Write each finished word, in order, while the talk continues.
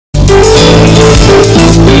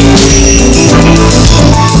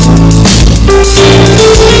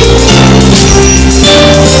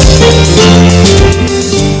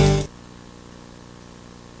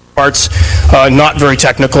not very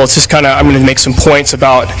technical. It's just kind of, I'm going to make some points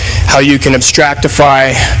about how you can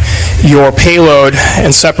abstractify your payload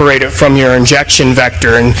and separate it from your injection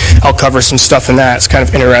vector, and I'll cover some stuff in that. It's kind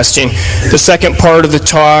of interesting. The second part of the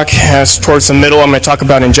talk, towards the middle, I'm going to talk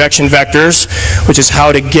about injection vectors, which is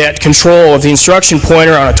how to get control of the instruction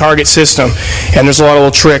pointer on a target system, and there's a lot of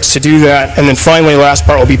little tricks to do that. And then finally, the last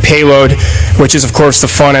part will be payload, which is of course the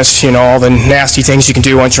funnest, all the nasty things you can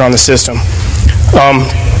do once you're on the system.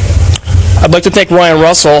 I'd like to thank Ryan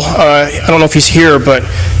Russell. I don't know if he's here, but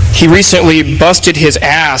he recently busted his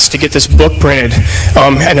ass to get this book printed,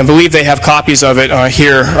 and I believe they have copies of it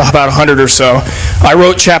here, about 100 or so. I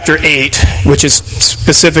wrote chapter 8, which is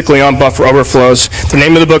specifically on buffer overflows. The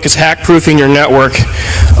name of the book is Hack Proofing Your Network.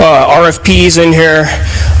 RFP's in here,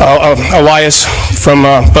 Elias from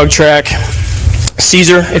BugTrack.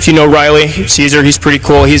 Caesar, if you know Riley, Caesar, he's pretty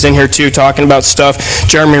cool. He's in here too, talking about stuff.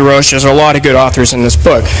 Jeremy Roche, there's a lot of good authors in this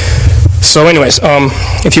book. So anyways,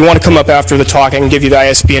 if you want to come up after the talk, I can give you the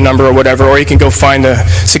ISBN number or whatever, or you can go find the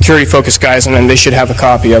security focus guys, and then they should have a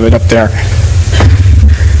copy of it up there.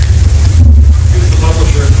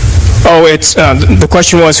 Oh, it's the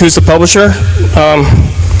question was, who's the publisher?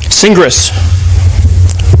 Singris.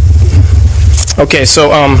 Okay,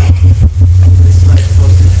 so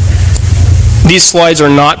these slides are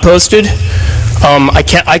not posted.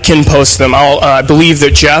 I can post them. I believe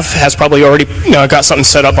that Jeff has probably already got something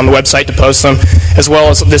set up on the website to post them, as well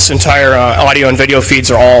as this entire audio and video feeds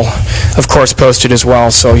are all, of course, posted as well,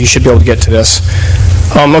 so you should be able to get to this.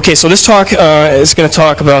 Okay, so this talk is going to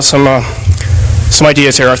talk about some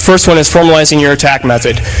ideas here. The first one is formalizing your attack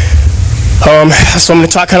method. So I'm going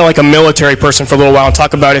to talk kind of like a military person for a little while and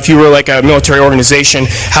talk about, if you were like a military organization,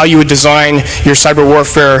 how you would design your cyber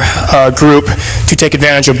warfare group to take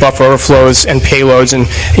advantage of buffer overflows and payloads, and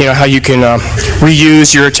how you can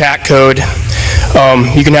reuse your attack code.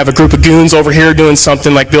 You can have a group of goons over here doing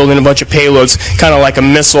something like building a bunch of payloads, kind of like a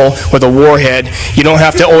missile with a warhead. You don't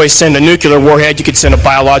have to always send a nuclear warhead. You could send a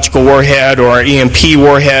biological warhead or an EMP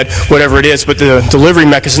warhead, whatever it is, but the delivery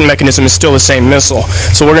mechanism is still the same missile.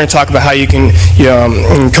 So we're going to talk about how you can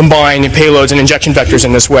combine payloads and injection vectors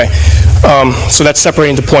in this way. So that's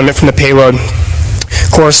separating deployment from the payload.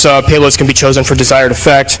 Of course, payloads can be chosen for desired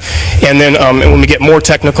effect. And then when we get more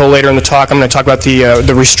technical later in the talk, I'm going to talk about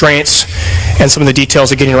the restraints and some of the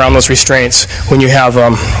details of getting around those restraints when you have,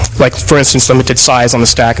 like, for instance, limited size on the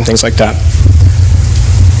stack and things like that.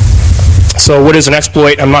 So what is an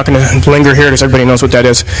exploit? I'm not going to linger here because everybody knows what that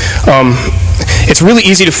is. It's really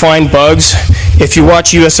easy to find bugs. If you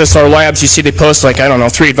watch USSR Labs, you see they post, like, I don't know,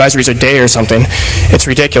 3 advisories a day or something. It's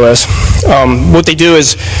ridiculous. What they do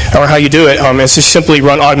is, or how you do it, is just simply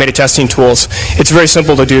run automated testing tools. It's very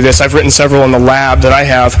simple to do this. I've written several in the lab that I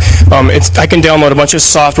have. I can download a bunch of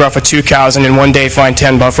software off of 2 cows and in one day find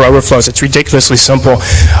 10 buffer overflows. It's ridiculously simple.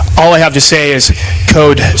 All I have to say is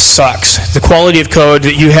code sucks. The quality of code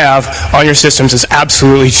that you have on your systems is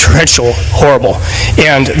absolutely torrential, horrible.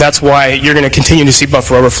 And that's why you're going to continue to see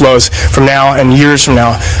buffer overflows from now and years from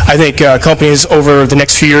now. I think companies over the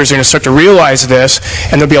next few years are going to start to realize this,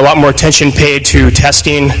 and there'll be a lot more attention paid to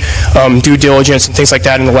testing, due diligence, and things like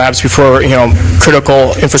that in the labs before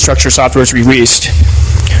critical infrastructure software is released.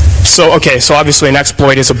 So okay, so obviously an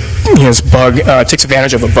exploit is a bug, takes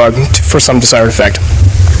advantage of a bug for some desired effect.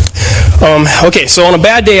 Okay, so on a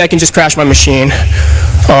bad day, I can just crash my machine.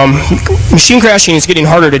 Machine crashing is getting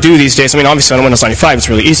harder to do these days. I mean, obviously on Windows 95 it's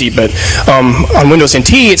really easy, but on Windows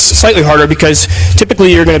NT it's slightly harder because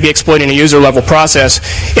typically you're going to be exploiting a user level process.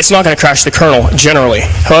 It's not going to crash the kernel generally.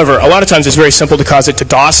 However, a lot of times it's very simple to cause it to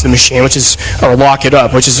DOS the machine, or lock it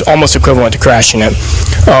up, which is almost equivalent to crashing it.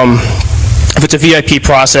 If it's a VIP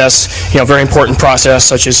process, very important process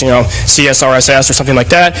such as CSRSS or something like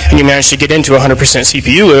that, and you manage to get into 100%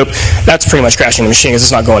 CPU loop, that's pretty much crashing the machine because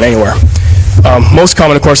it's not going anywhere. Most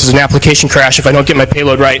common, of course, is an application crash. If I don't get my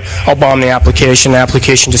payload right, I'll bomb the application. The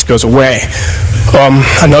application just goes away.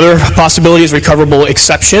 Another possibility is recoverable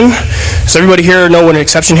exception. Does everybody here know what an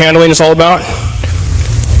exception handling is all about?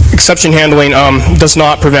 Exception handling does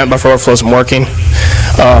not prevent buffer overflows from working.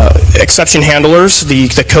 Exception handlers,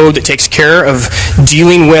 the code that takes care of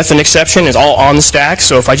dealing with an exception, is all on the stack.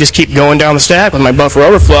 So if I just keep going down the stack with my buffer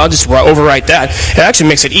overflow, I'll just overwrite that. It actually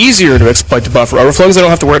makes it easier to exploit the buffer overflow because I don't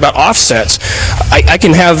have to worry about offsets. I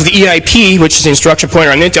can have the EIP, which is the instruction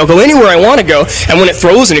pointer on Intel, go anywhere I want to go, and when it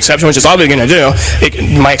throws an exception, which it's obviously going to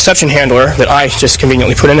do, my exception handler that I just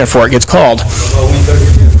conveniently put in there for it gets called.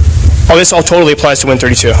 Oh, this all totally applies to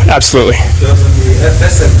Win32. Absolutely.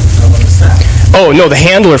 Oh, no, the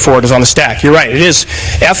handler for it is on the stack. You're right. It is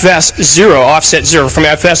FS0, offset 0. From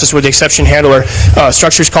FS is where the exception handler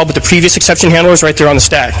structure is called, but the previous exception handler is right there on the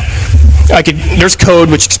stack. there's code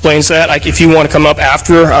which explains that. If you want to come up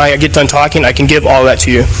after I get done talking, I can give all that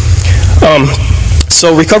to you.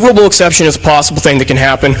 So recoverable exception is a possible thing that can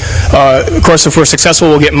happen. Of course, if we're successful,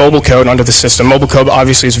 we'll get mobile code onto the system. Mobile code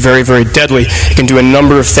obviously is very, very deadly. It can do a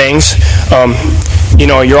number of things. You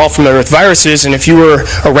know, you're all familiar with viruses, and if you were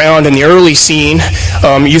around in the early scene,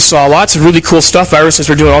 you saw lots of really cool stuff. Viruses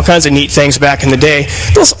were doing all kinds of neat things back in the day.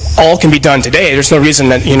 Those all can be done today. There's no reason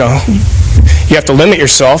that, you know, you have to limit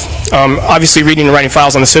yourself. Obviously, reading and writing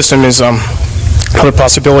files on the system is another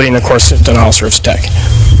possibility, and of course, denial serves tech.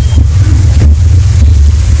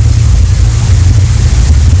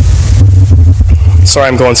 Sorry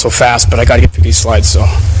I'm going so fast, but I got to get through these slides. So,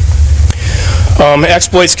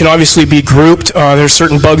 exploits can obviously be grouped. There's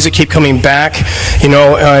certain bugs that keep coming back. You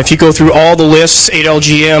know, if you go through all the lists,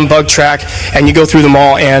 8LGM, bug track, and you go through them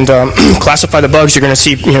all and classify the bugs, you're going to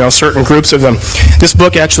see, you know, certain groups of them. This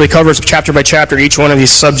book actually covers chapter by chapter each one of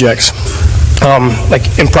these subjects.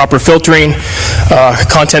 Like improper filtering,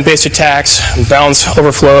 content-based attacks, bounds,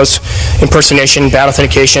 overflows, impersonation, bad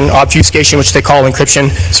authentication, obfuscation, which they call encryption,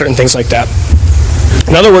 certain things like that.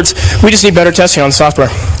 In other words, we just need better testing on the software.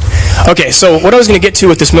 Okay, so what I was going to get to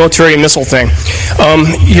with this military and missile thing,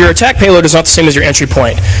 your attack payload is not the same as your entry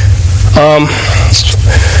point.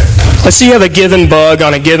 Let's say you have a given bug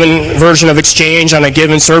on a given version of Exchange on a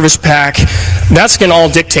given service pack. That's going to all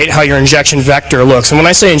dictate how your injection vector looks. And when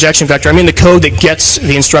I say injection vector, I mean the code that gets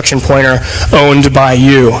the instruction pointer owned by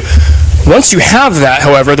you. Once you have that,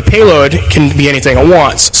 however, the payload can be anything it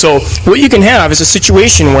wants. So what you can have is a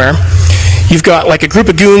situation where you've got like a group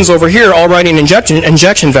of goons over here all writing injection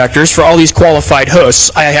vectors for all these qualified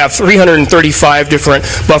hosts. I have 335 different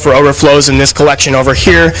buffer overflows in this collection over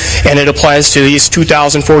here, and it applies to these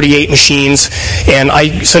 2,048 machines. And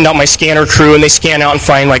I send out my scanner crew, and they scan out and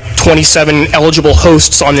find like 27 eligible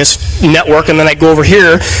hosts on this network. And then I go over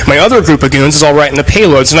here, my other group of goons is all writing the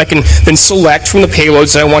payloads, and I can then select from the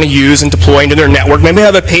payloads that I want to use and deploy into their network. Maybe I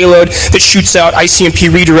have a payload that shoots out ICMP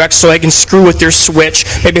redirects so I can screw with their switch.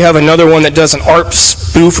 Maybe I have another one that does an ARP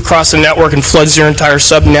spoof across the network and floods their entire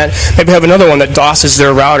subnet. Maybe I have another one that DOSes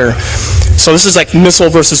their router. So this is like missile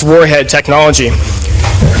versus warhead technology.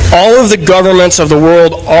 All of the governments of the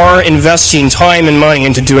world are investing time and money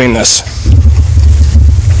into doing this.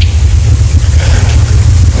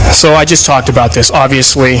 So I just talked about this.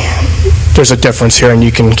 Obviously, there's a difference here, and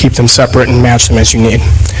you can keep them separate and match them as you need.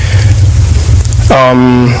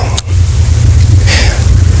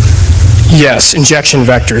 Yes, injection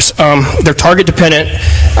vectors. They're target dependent.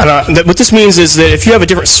 What this means is that if you have a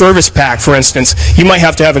different service pack, for instance, you might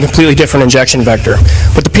have to have a completely different injection vector.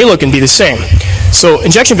 But the payload can be the same. So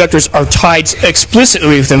injection vectors are tied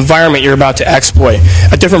explicitly with the environment you're about to exploit.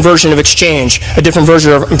 A different version of Exchange, a different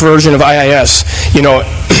version of IIS. You know,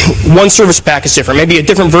 one service pack is different. Maybe a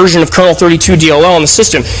different version of kernel 32 DLL in the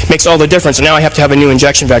system makes all the difference, and now I have to have a new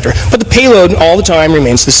injection vector. But the payload all the time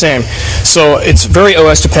remains the same. So it's very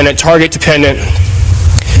OS dependent, target dependent,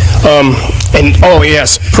 and oh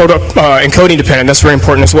yes, encoding dependent. That's very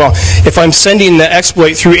important as well. If I'm sending the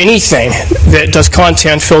exploit through anything that does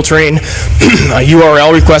content filtering, a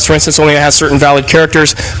URL request, for instance, only has certain valid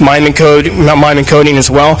characters, mime encoding as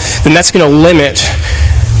well, then that's going to limit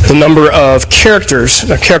the number of characters,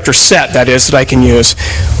 the character set, that is, that I can use.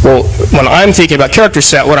 Well, when I'm thinking about character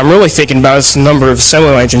set, what I'm really thinking about is the number of assembly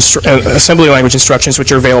language instructions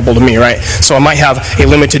which are available to me, right? So I might have a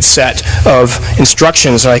limited set of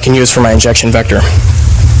instructions that I can use for my injection vector.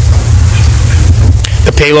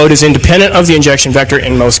 The payload is independent of the injection vector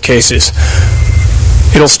in most cases.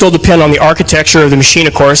 It'll still depend on the architecture of the machine,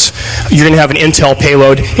 of course. You're going to have an Intel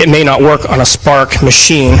payload. It may not work on a SPARC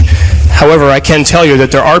machine. However, I can tell you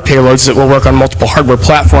that there are payloads that will work on multiple hardware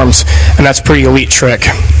platforms, and that's a pretty elite trick.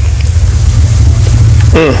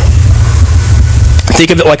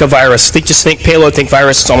 Think of it like a virus. Just think payload, think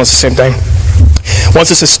virus. It's almost the same thing. Once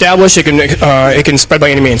it's established, it can spread by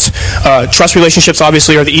any means. Trust relationships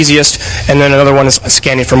obviously are the easiest, and then another one is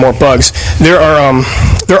scanning for more bugs. There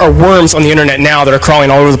are worms on the internet now that are crawling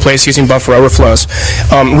all over the place using buffer overflows.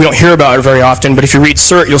 We don't hear about it very often, but if you read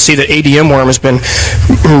CERT, you'll see that ADM worm has been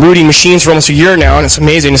rooting machines for almost a year now, and it's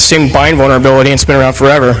amazing. It's the same bind vulnerability, and it's been around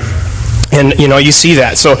forever. And you know, you see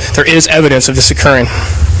that. So there is evidence of this occurring.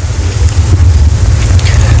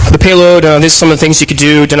 The payload, this is some of the things you could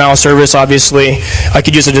do. Denial of service, obviously. I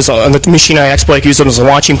could use it as the machine I exploit, I could use it as a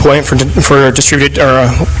launching point for distributed, or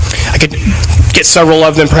I could get several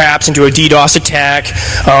of them perhaps and do a DDoS attack.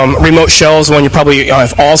 Remote shell is one you probably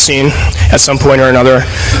have all seen at some point or another.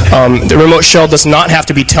 The remote shell does not have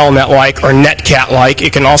to be telnet-like or netcat-like.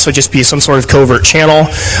 It can also just be some sort of covert channel.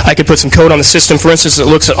 I could put some code on the system, for instance, that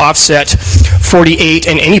looks at offset 48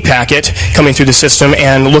 in any packet coming through the system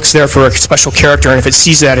and looks there for a special character, and if it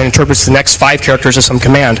sees that, it interprets the next 5 characters of some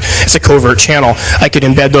command. It's a covert channel. I could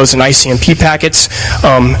embed those in ICMP packets.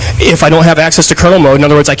 If I don't have access to kernel mode, in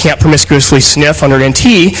other words, I can't promiscuously sniff under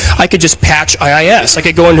NT, I could just patch IIS. I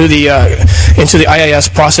could go into the IIS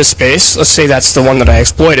process space. Let's say that's the one that I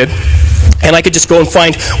exploited. And I could just go and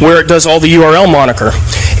find where it does all the URL moniker,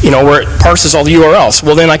 where it parses all the URLs.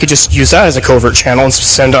 Well, then I could just use that as a covert channel and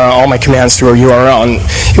send all my commands through a URL,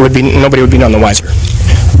 and nobody would be none the wiser.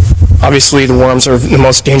 Obviously, the worms are the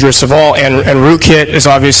most dangerous of all, and rootkit is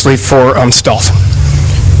obviously for stealth.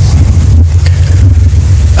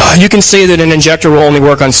 You can say that an injector will only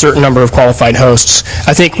work on a certain number of qualified hosts.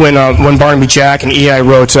 I think when Barnaby Jack and EI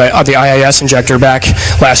wrote the IIS injector back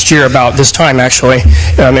last year, about this time actually,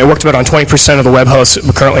 it worked about on 20% of the web hosts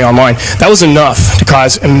currently online. That was enough to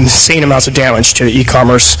cause insane amounts of damage to the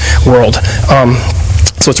e-commerce world.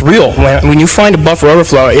 So it's real. When you find a buffer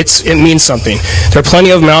overflow, it means something. There are plenty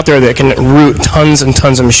of them out there that can root tons and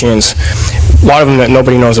tons of machines. A lot of them that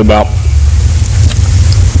nobody knows about.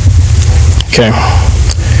 Okay.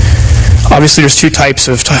 Obviously, there's 2 types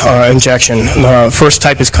of injection. The first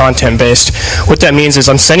type is content-based. What that means is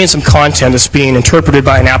I'm sending some content that's being interpreted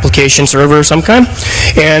by an application server of some kind,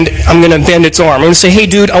 and I'm going to bend its arm. I'm going to say, hey,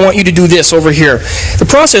 dude, I want you to do this over here. The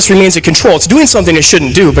process remains in control. It's doing something it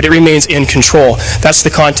shouldn't do, but it remains in control. That's the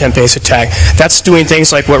content-based attack. That's doing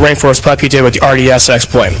things like what Rainforest Puppy did with the RDS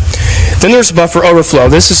exploit. Then there's buffer overflow.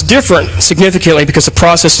 This is different significantly because the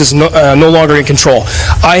process is no longer in control.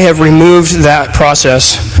 I have removed that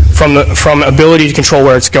process from ability to control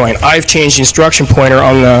where it's going. I've changed the instruction pointer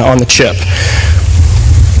on the chip.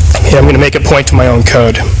 And I'm going to make it point to my own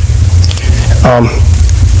code.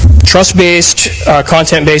 Trust-based,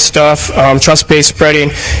 content-based stuff, trust-based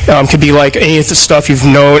spreading could be like any of the stuff you've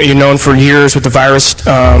known for years with the virus,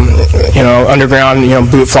 underground,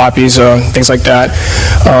 boot floppies, things like that.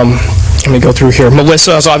 Let me go through here.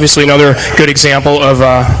 Melissa is obviously another good example of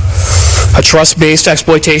a trust-based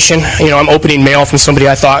exploitation. I'm opening mail from somebody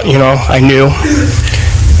I thought, I knew.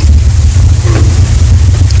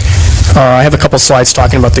 I have a couple slides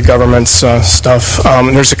talking about the government's stuff.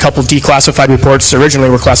 There's a couple declassified reports that originally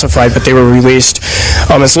were classified, but they were released.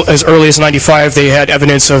 As early as '95, they had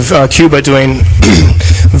evidence of Cuba doing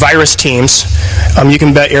virus teams. You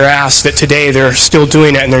can bet your ass that today they're still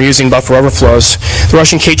doing it and they're using buffer overflows. The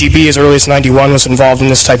Russian KGB, as early as '91, was involved in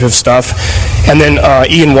this type of stuff. And then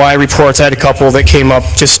E&Y reports, I had a couple that came up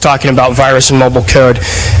just talking about virus and mobile code.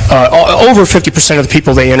 Over 50% of the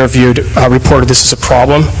people they interviewed reported this as a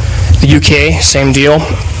problem. The UK, same deal,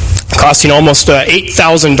 costing almost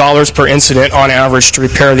 $8,000 per incident on average to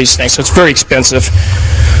repair these things, so it's very expensive.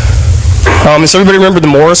 Does everybody remember the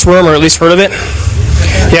Morris worm, or at least heard of it?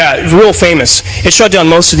 Yeah, real famous. It shut down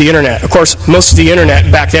most of the internet. Of course, most of the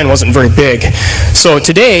internet back then wasn't very big. So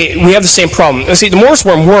today, we have the same problem. See, the Morris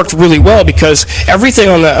worm worked really well because everything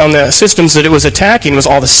on the systems that it was attacking was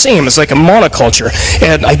all the same. It's like a monoculture.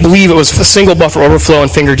 And I believe it was a single buffer overflow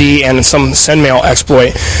and FingerD and some sendmail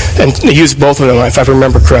exploit. And they used both of them, if I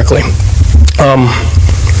remember correctly.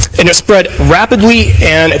 And it spread rapidly,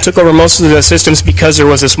 and it took over most of the systems because there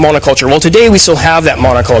was this monoculture. Well, today we still have that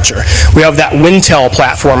monoculture. We have that Wintel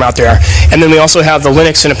platform out there, and then we also have the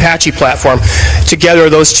Linux and Apache platform. Together,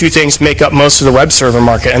 those 2 things make up most of the web server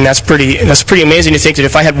market, and that's pretty amazing to think that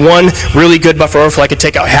if I had one really good buffer overflow, I could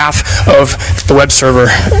take out half of the web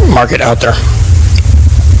server market out there.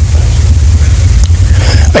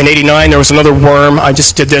 In '89, there was another worm. I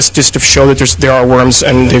just did this just to show that there are worms,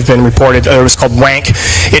 and they've been reported. It was called WANK.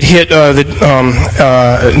 It hit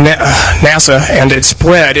NASA, and it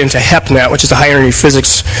spread into HEPNet, which is the High Energy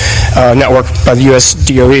Physics Network by the US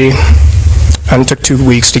DOE. And it took 2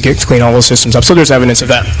 weeks to clean all those systems up. So there's evidence of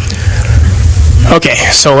that. Okay,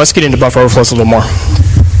 so let's get into buffer overflows a little more.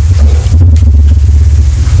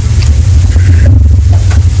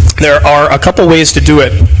 There are a couple ways to do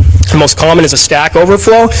it. The most common is a stack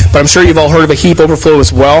overflow, but I'm sure you've all heard of a heap overflow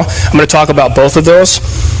as well. I'm going to talk about both of those.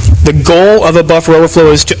 The goal of a buffer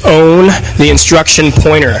overflow is to own the instruction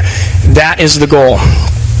pointer. That is the goal.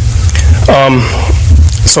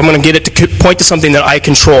 So I'm going to get it to point to something that I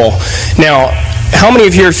control. Now, how many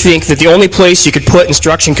of you think that the only place you could put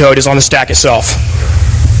instruction code is on the stack itself?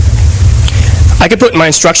 I could put my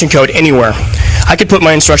instruction code anywhere. I could put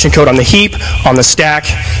my instruction code on the heap, on the stack.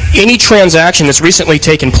 Any transaction that's recently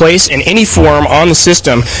taken place in any form on the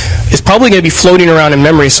system is probably going to be floating around in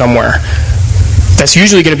memory somewhere. That's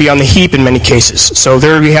usually going to be on the heap in many cases. So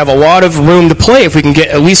there we have a lot of room to play if we can get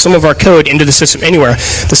at least some of our code into the system anywhere.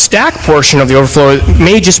 The stack portion of the overflow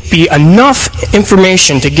may just be enough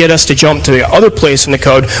information to get us to jump to the other place in the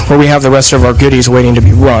code where we have the rest of our goodies waiting to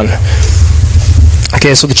be run.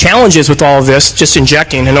 Okay, so the challenges with all of this, just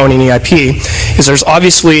injecting and owning EIP, is there's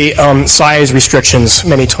obviously size restrictions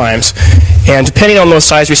many times. And depending on those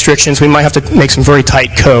size restrictions, we might have to make some very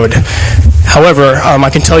tight code. However, I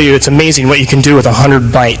can tell you it's amazing what you can do with 100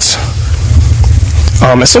 bytes.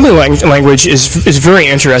 Assembly language is very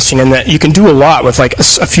interesting in that you can do a lot with like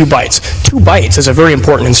a few bytes. 2 bytes is a very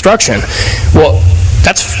important instruction. Well,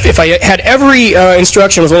 that's, if I had every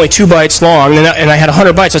instruction was only 2 bytes long and I had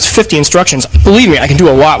 100 bytes, that's 50 instructions. Believe me, I can do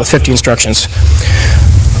a lot with 50 instructions.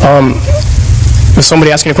 Was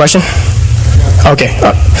somebody asking a question? Okay.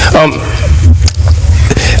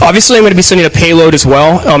 Obviously, I'm going to be sending a payload as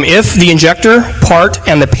well. If the injector part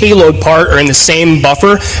and the payload part are in the same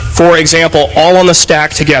buffer, for example, all on the stack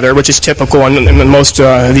together, which is typical in most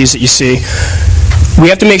of these that you see, we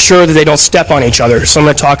have to make sure that they don't step on each other. So I'm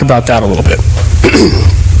going to talk about that a little bit.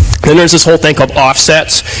 Then there's this whole thing called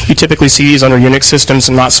offsets. You typically see these under Unix systems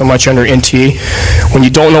and not so much under NT. When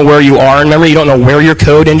you don't know where you are, remember, you don't know where your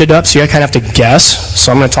code ended up, so you kind of have to guess.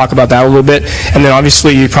 So I'm going to talk about that a little bit. And then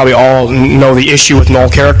obviously you probably all know the issue with null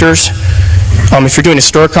characters. If you're doing a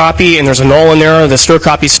store copy and there's a null in there, the store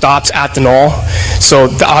copy stops at the null. So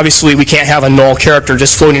obviously we can't have a null character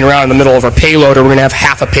just floating around in the middle of our payload, or we're going to have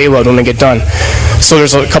half a payload when we get done. So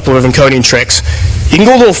there's a couple of encoding tricks. You can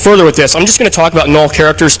go a little further with this. I'm just going to talk about null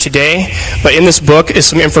characters today, but in this book is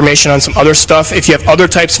some information on some other stuff. If you have other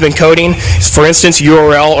types of encoding, for instance,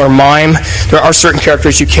 URL or MIME, there are certain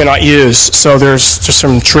characters you cannot use. So there's just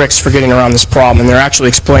some tricks for getting around this problem, and they're actually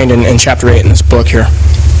explained in Chapter 8 in this book here.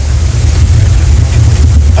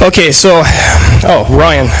 Okay, so,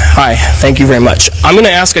 Ryan, hi, thank you very much. I'm going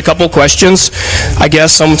to ask a couple questions, I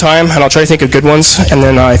guess, sometime, and I'll try to think of good ones, and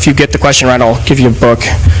then if you get the question right, I'll give you a book.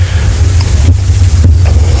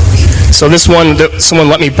 So this one, someone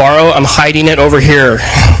let me borrow. I'm hiding it over here.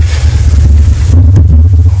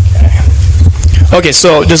 Okay,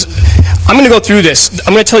 so I'm going to go through this.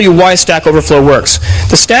 I'm going to tell you why Stack Overflow works.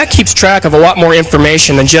 The stack keeps track of a lot more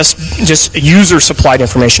information than just user-supplied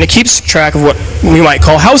information. It keeps track of what we might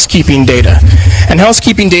call housekeeping data. And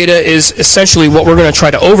housekeeping data is essentially what we're going to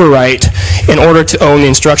try to overwrite in order to own the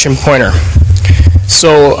instruction pointer.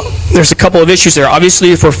 So there's a couple of issues there.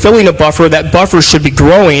 Obviously, if we're filling a buffer, that buffer should be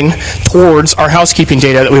growing towards our housekeeping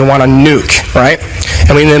data that we want to nuke, right?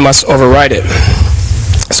 And we then must overwrite it.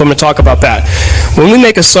 So I'm going to talk about that. When we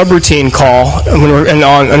make a subroutine call in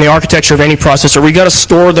the architecture of any processor, we got to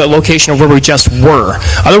store the location of where we just were.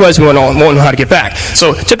 Otherwise, we won't know how to get back.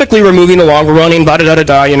 So typically, we're moving along, we're running,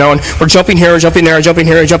 you know, and we're jumping here, jumping there, jumping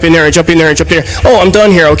here, jumping there, jumping there, jumping there. Oh, I'm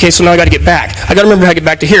done here. Okay, so now I got to get back. I got to remember how to get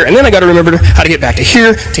back to here, and then I got to remember how to get back to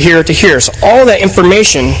here, to here, to here. So all that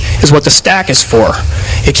information is what the stack is for.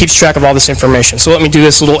 It keeps track of all this information. So let me do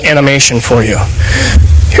this little animation for you.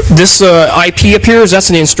 This IP appears, that's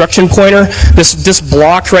the instruction pointer. This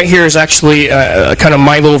block right here is actually kind of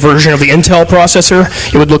my little version of the Intel processor.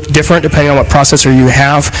 It would look different depending on what processor you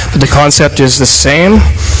have, but the concept is the same.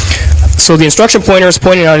 So the instruction pointer is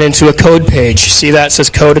pointing out into a code page. See that? It says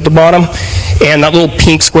code at the bottom. And that little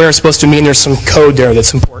pink square is supposed to mean there's some code there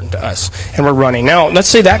that's important to us. And we're running. Now, let's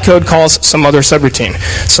say that code calls some other subroutine.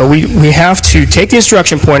 So we have to take the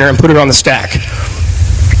instruction pointer and put it on the stack.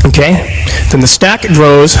 Okay? Then the stack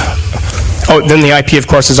grows. Oh, then the IP, of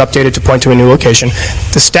course, is updated to point to a new location.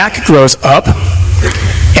 The stack grows up,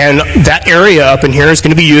 and that area up in here is going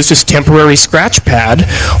to be used as temporary scratch pad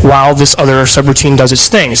while this other subroutine does its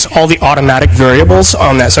things. All the automatic variables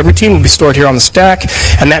on that subroutine will be stored here on the stack,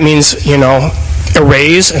 and that means, you know,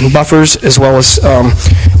 arrays and buffers as well as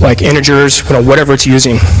like integers, you know, whatever it's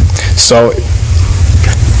using. So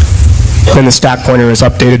then the stack pointer is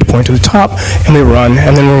updated to point to the top, and we run,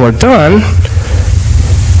 and then when we're done,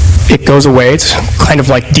 it goes away. It's kind of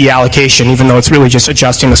like deallocation, even though it's really just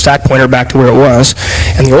adjusting the stack pointer back to where it was.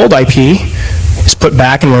 And the old IP is put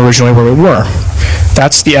back and we're originally where we were.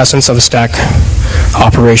 That's the essence of the stack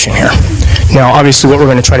operation here. Now, obviously, what we're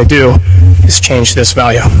going to try to do is change this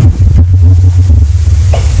value.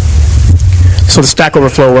 So the Stack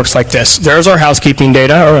Overflow works like this. There's our housekeeping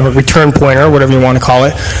data, or a return pointer, whatever you want to call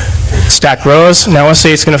it. Stack grows. Now let's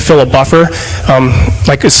say it's going to fill a buffer,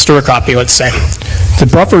 like a store copy, let's say. The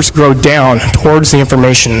buffers grow down towards the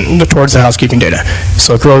information, towards the housekeeping data.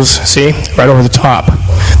 So it grows, see, right over the top.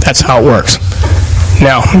 That's how it works.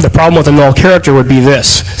 Now, the problem with a null character would be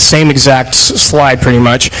this. Same exact slide, pretty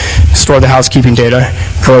much. Store the housekeeping data,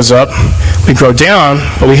 grows up. We grow down,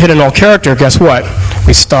 but we hit a null character, guess what?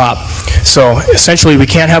 We stop. So, essentially, we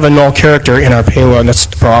can't have a null character in our payload. That's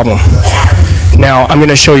the problem. Now, I'm going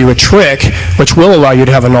to show you a trick which will allow you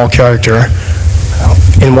to have a null character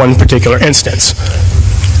in one particular instance.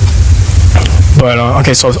 But,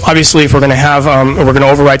 okay, so obviously if we're going to have, we're going to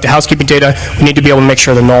overwrite the housekeeping data, we need to be able to make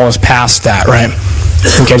sure the null is past that, right?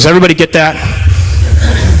 Okay, does everybody get that?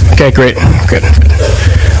 Okay, great, good.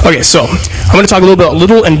 Okay, so I'm going to talk a little bit about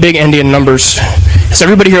little and big endian numbers. Has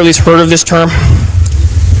everybody here at least heard of this term?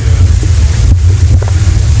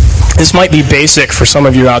 This might be basic for some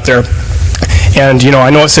of you out there. And, you know, I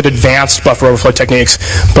know it said advanced buffer overflow techniques,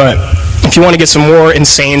 but if you want to get some more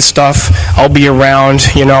insane stuff, I'll be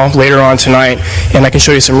around, you know, later on tonight, and I can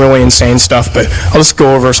show you some really insane stuff, but I'll just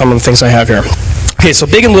go over some of the things I have here. Okay, so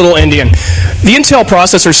big and little endian. The Intel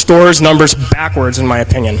processor stores numbers backwards, in my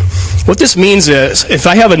opinion. What this means is, if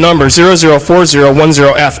I have a number,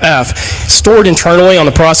 004010FF, stored internally on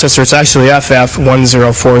the processor, it's actually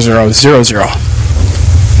FF104000.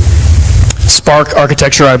 Spark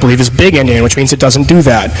architecture, I believe, is big endian, which means it doesn't do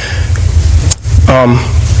that.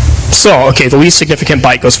 So, okay, the least significant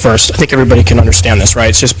byte goes first. I think everybody can understand this, right?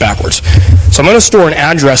 It's just backwards. So I'm going to store an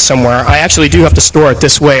address somewhere. I actually do have to store it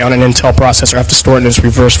this way on an Intel processor. I have to store it in this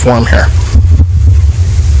reverse form here.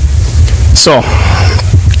 So,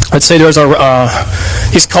 let's say there's our,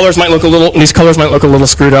 these colors might look a little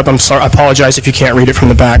screwed up. I'm sorry, I apologize if you can't read it from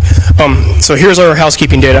the back. So here's our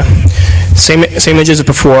housekeeping data. Same image as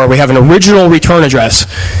before. We have an original return address.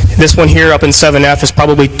 This one here up in 7F is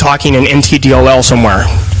probably talking in NTDLL somewhere.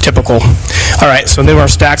 Typical. All right, so then our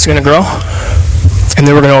stack's going to grow, and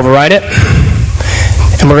then we're going to override it,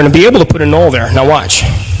 and we're going to be able to put a null there. Now watch.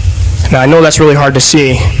 Now I know that's really hard to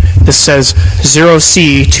see. This says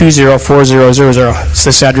 0C204000. It's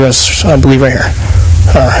this address, I believe, right here.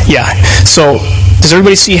 Yeah. So does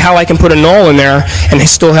everybody see how I can put a null in there and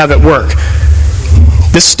still have it work?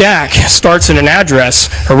 This stack starts in an address,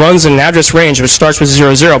 or runs in an address range, which starts with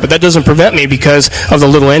 00, but that doesn't prevent me because of the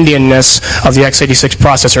little endianness of the x86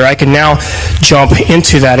 processor. I can now jump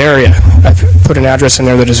into that area. I've put an address in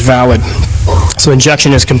there that is valid. So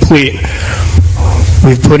injection is complete.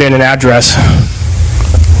 We've put in an address.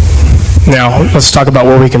 Now, let's talk about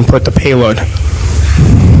where we can put the payload.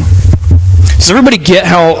 Does everybody get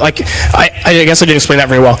how, like, I guess I didn't explain that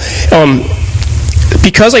very well.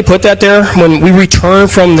 Because I put that there, when we return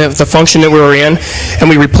from the function that we were in and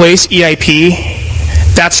we replace EIP,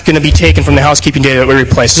 that's going to be taken from the housekeeping data that we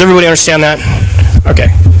replaced. Does everybody understand that? Okay.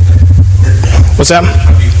 What's that?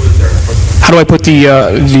 How do I put you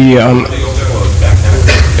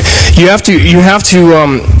have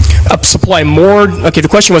to supply more. Okay, the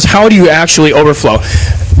question was, how do you actually overflow?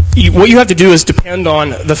 What you have to do is depend on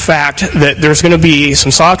the fact that there's going to be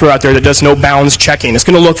some software out there that does no bounds checking. It's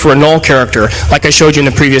going to look for a null character, like I showed you in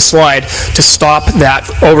the previous slide, to stop that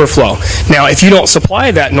overflow. Now, if you don't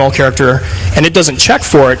supply that null character and it doesn't check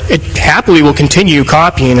for it, it happily will continue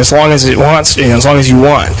copying as long as it wants, as long as you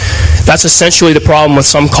want. That's essentially the problem with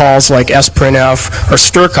some calls like sprintf or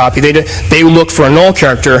strcopy. They look for a null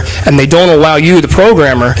character and they don't allow you, the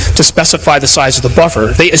programmer, to specify the size of the buffer.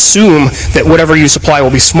 They assume that whatever you supply will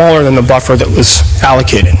be smaller than the buffer that was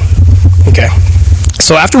allocated. Okay.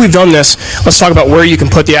 So after we've done this, let's talk about where you can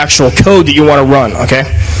put the actual code that you want to run. Okay.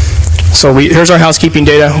 So here's our housekeeping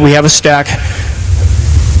data. We have a stack.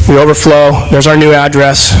 We overflow. There's our new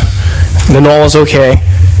address. The null is okay.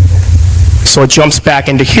 So it jumps back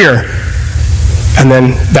into here. And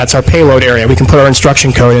then that's our payload area. We can put our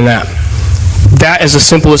instruction code in that. That is the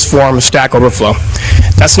simplest form of Stack Overflow.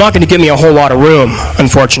 That's not going to give me a whole lot of room,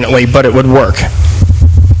 unfortunately, but it would work.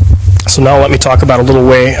 So now let me talk about a little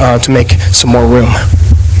way to make some more room.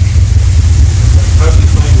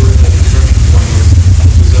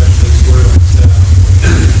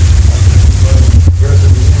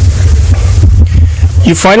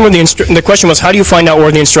 You find where the question was, how do you find out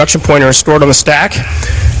where the instruction pointer is stored on the stack?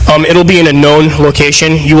 It'll be in a known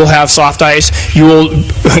location. You will have soft ice. You will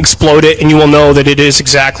explode it, and you will know that it is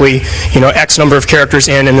exactly, X number of characters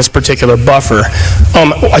in this particular buffer.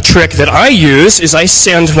 A trick that I use is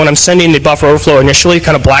when I'm sending the buffer overflow initially,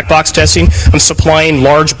 kind of black box testing, I'm supplying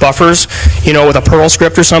large buffers, with a Perl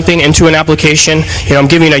script or something into an application. I'm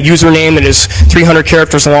giving a username that is 300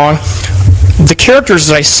 characters long. The characters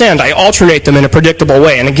that I send, I alternate them in a predictable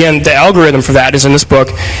way. And again, the algorithm for that is in this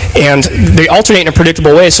book. And they alternate in a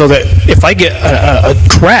predictable way so that if I get a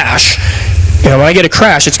crash, when I get a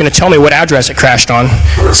crash, it's going to tell me what address it crashed on.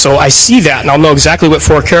 So I see that, and I'll know exactly what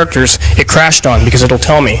 4 characters it crashed on because it'll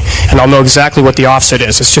tell me. And I'll know exactly what the offset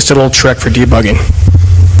is. It's just a little trick for debugging.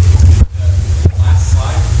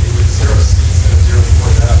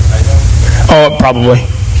 Oh, probably.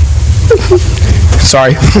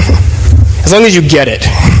 Sorry. As long as you get it.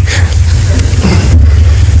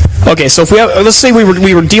 Okay, so if we have, let's say we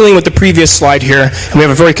were dealing with the previous slide here, and we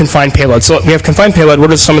have a very confined payload. So we have confined payload.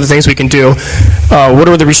 What are some of the things we can do? What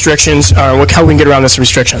are the restrictions? How we can get around this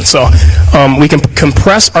restriction? So we can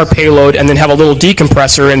compress our payload and then have a little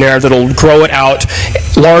decompressor in there that'll grow it out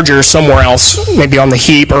larger somewhere else, maybe on the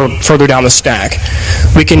heap or further down the stack.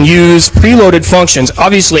 We can use preloaded functions.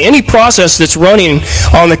 Obviously, any process that's running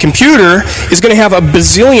on the computer is going to have a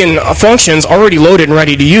bazillion functions already loaded and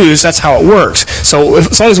ready to use. That's how it works. So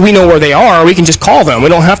as long as we know where they are, we can just call them. We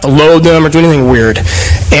don't have to load them or do anything weird.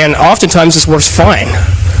 And oftentimes this works fine.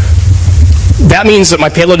 That means that my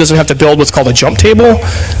payload doesn't have to build what's called a jump table.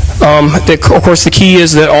 Of course, the key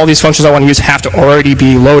is that all these functions I want to use have to already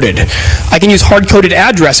be loaded. I can use hard-coded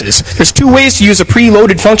addresses. There's 2 ways to use a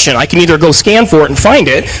preloaded function. I can either go scan for it and find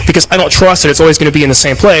it, because I don't trust that it's always going to be in the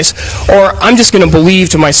same place, or I'm just going to believe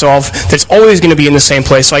to myself that it's always going to be in the same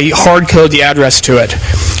place, so I hard-code the address to it.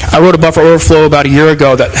 I wrote a buffer overflow about a year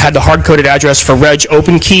ago that had the hard-coded address for reg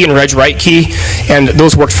open key and reg write key, and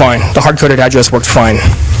those worked fine. The hard-coded address worked fine.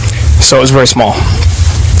 So it was very small.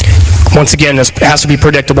 Once again, this has to be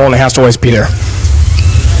predictable and it has to always be there.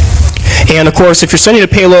 And of course, if you're sending a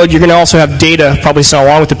payload, you're going to also have data probably sent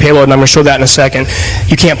along with the payload, and I'm going to show that in a second.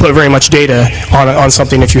 You can't put very much data on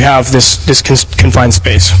something if you have this confined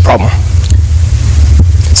space problem.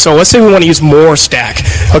 So let's say we want to use more stack.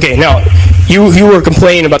 Okay, now, you were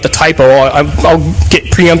complaining about the typo. I'll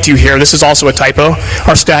preempt you here. This is also a typo.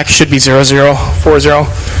 Our stack should be 0040.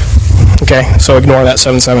 Okay, so ignore that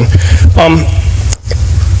 77.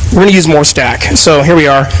 We're going to use more stack. So here we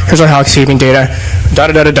are. Here's our housekeeping data.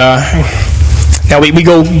 Now we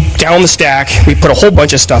go down the stack. We put a whole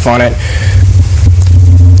bunch of stuff on it.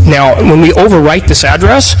 Now, when we overwrite this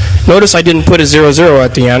address, notice I didn't put a 00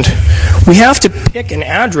 at the end. We have to pick an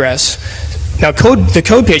address. Now, the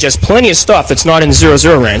code page has plenty of stuff that's not in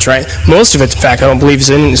 00 range, right? Most of it, in fact, I don't believe is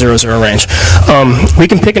in 00 range. We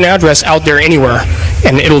can pick an address out there anywhere,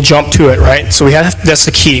 and it'll jump to it, right? So that's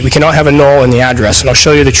the key. We cannot have a null in the address, and I'll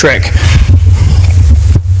show you the trick.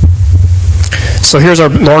 So here's our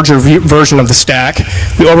larger version of the stack.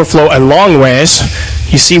 We overflow a long ways.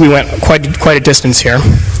 You see we went quite a distance here.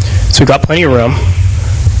 So we've got plenty of room.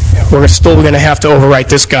 We're still going to have to overwrite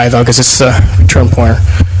this guy, though, because it's a return pointer.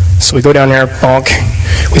 So we go down there, bonk.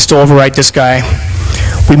 We still overwrite this guy.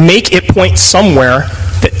 We make it point somewhere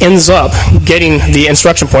that ends up getting the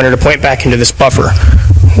instruction pointer to point back into this buffer.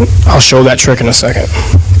 I'll show that trick in a second.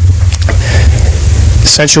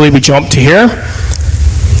 Essentially, we jump to here,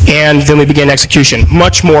 and then we begin execution.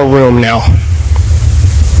 Much more room now.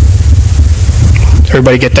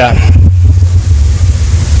 Everybody get that?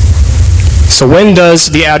 So when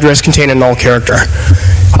does the address contain a null character?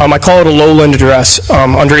 I call it a lowland address.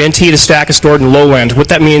 Under NT, the stack is stored in lowland. What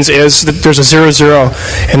that means is that there's a 00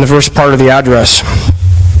 in the first part of the address.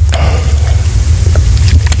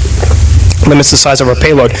 Limits the size of our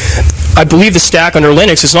payload. I believe the stack under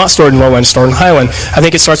Linux is not stored in lowland, it's stored in highland. I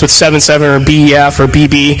think it starts with 77 or BEF or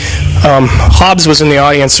BB. Hobbs was in the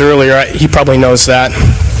audience earlier. He probably knows that.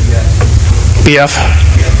 BF?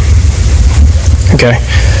 Okay.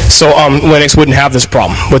 So Linux wouldn't have this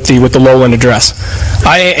problem with the lowland address.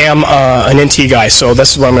 I am an NT guy, so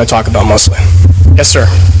this is what I'm going to talk about mostly. Yes, sir?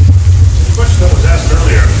 The question that was asked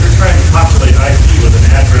earlier, you're trying to populate IP with an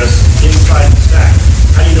address inside the stack.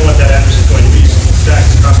 How do you know what that address is going to be since the stack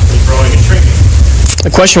is constantly growing and shrinking?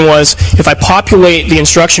 The question was, if I populate the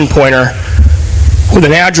instruction pointer with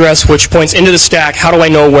an address which points into the stack, how do I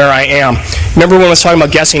know where I am? Remember when I was talking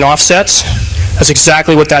about guessing offsets? That's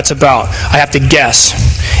exactly what that's about. I have to guess.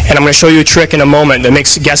 And I'm going to show you a trick in a moment that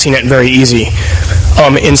makes guessing it very easy.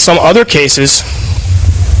 In some other cases,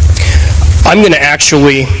 I'm going to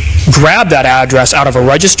actually grab that address out of a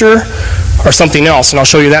register or something else, and I'll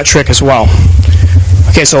show you that trick as well.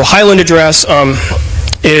 Okay, so highland address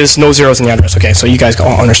is no zeros in the address. Okay, so you guys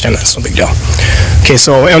all understand that's no big deal. Okay,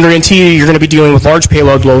 so under NT, you're going to be dealing with large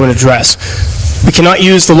payload, lowland address. We cannot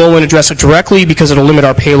use the lowland address directly because it'll limit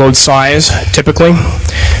our payload size, typically.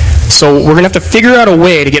 So we're going to have to figure out a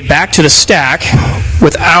way to get back to the stack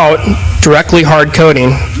without directly hard coding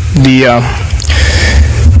the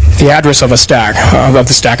the address of a stack, of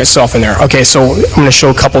the stack itself in there. Okay, so I'm going to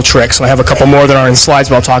show a couple tricks, and I have a couple more that are in slides,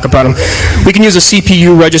 but I'll talk about them. We can use a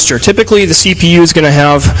CPU register. Typically, the CPU is going to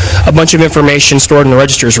have a bunch of information stored in the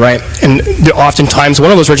registers, right? And oftentimes,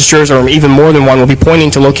 one of those registers, or even more than one, will be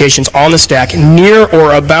pointing to locations on the stack near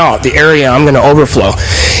or about the area I'm going to overflow.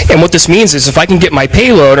 And what this means is if I can get my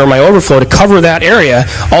payload or my overflow to cover that area,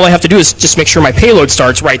 all I have to do is just make sure my payload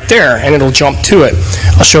starts right there, and it'll jump to it.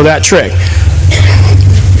 I'll show that trick.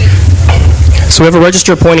 So we have a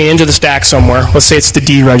register pointing into the stack somewhere. Let's say it's the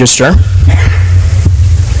D register.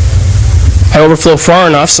 I overflow far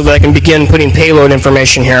enough so that I can begin putting payload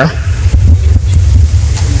information here.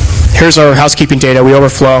 Here's our housekeeping data. We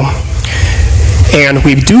overflow. And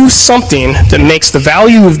we do something that makes the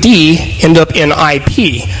value of D end up in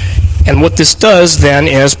IP. And what this does then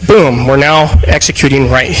is, boom, we're now executing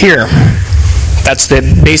right here. That's the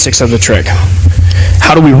basics of the trick.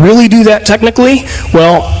 How do we really do that technically?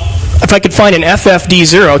 Well, if I could find an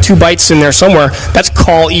FFD0, 2 bytes in there somewhere, that's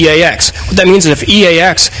call EAX. What that means is if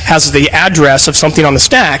EAX has the address of something on the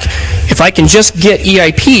stack, if I can just get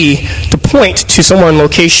EIP to point to somewhere in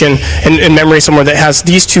location in memory somewhere that has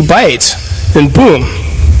these 2 bytes, then boom,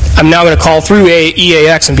 I'm now going to call through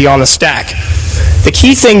EAX and be on the stack. The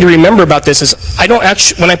key thing to remember about this is I don't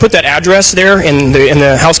actually, when I put that address there in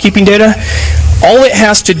the housekeeping data, all it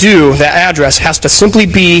has to do, that address, has to simply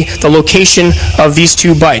be the location of these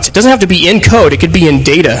 2 bytes. It doesn't have to be in code, it could be in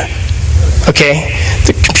data. Okay?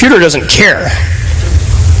 The computer doesn't care.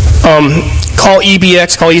 Call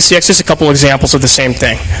EBX, call ECX, just a couple examples of the same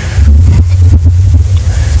thing.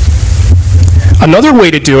 Another way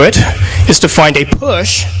to do it is to find a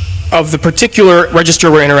push of the particular register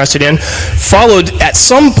we're interested in, followed at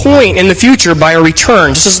some point in the future by a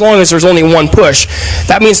return, just as long as there's only one push.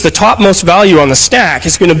 That means the topmost value on the stack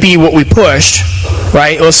is going to be what we pushed,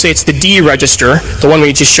 right? Let's say it's the D register, the one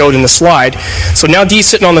we just showed in the slide. So now D is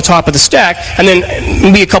sitting on the top of the stack, and then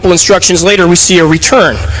maybe a couple instructions later we see a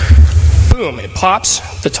return. Boom, it pops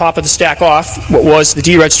the top of the stack off, what was the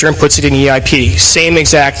D register, and puts it in EIP. Same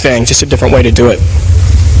exact thing, just a different way to do it.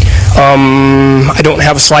 I don't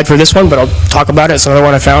have a slide for this one, but I'll talk about it. It's another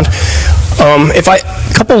one I found. If a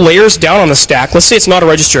couple layers down on the stack, let's say it's not a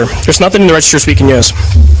register. There's nothing in the registers we can use.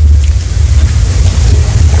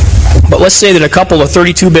 But let's say that a couple of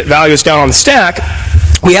 32-bit values down on the stack,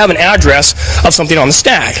 we have an address of something on the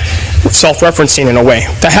stack, self-referencing in a way.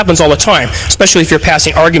 That happens all the time, especially if you're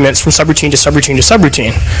passing arguments from subroutine to subroutine to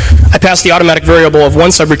subroutine. I pass the automatic variable of one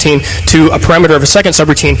subroutine to a parameter of a second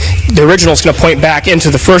subroutine. The original is going to point back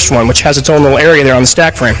into the first one, which has its own little area there on the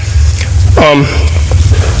stack frame.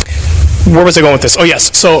 Where was I going with this? Oh,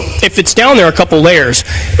 yes. So if it's down there a couple layers,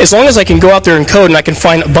 as long as I can go out there and code and I can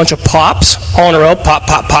find a bunch of pops all in a row, pop,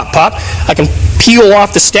 pop, pop, pop, I can peel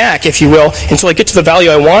off the stack, if you will, until I get to the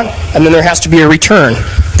value I want, and then there has to be a return.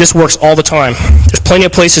 This works all the time. There's plenty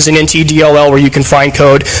of places in NTDLL where you can find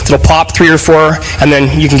code that'll pop 3 or 4, and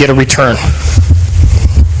then you can get a return.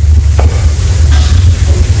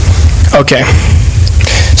 Okay.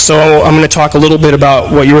 So I'm going to talk a little bit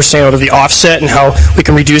about what you were saying about the offset and how we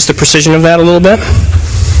can reduce the precision of that a little bit.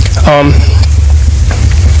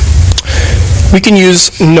 We can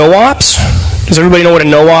use no-ops. Does everybody know what a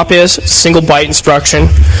no-op is? It's a single byte instruction,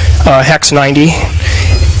 hex 90,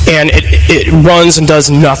 and it runs and does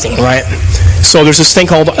nothing, right? So there's this thing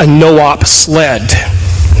called a no-op sled.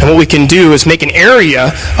 And what we can do is make an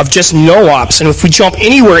area of just no-ops, and if we jump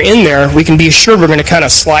anywhere in there, we can be assured we're going to kind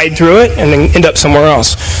of slide through it and then end up somewhere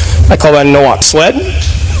else. I call that a no-op sled.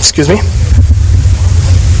 Excuse me.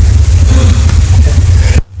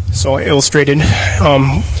 So illustrated,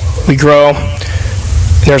 we grow.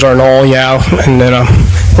 There's our null, yeah, and then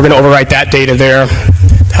we're going to overwrite that data there,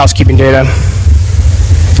 housekeeping data.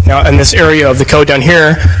 Now, in this area of the code down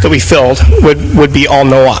here that we filled would be all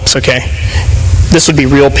no-ops, okay? This would be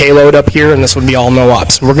real payload up here, and this would be all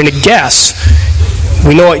no-ops. We're going to guess.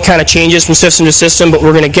 We know it kind of changes from system to system, but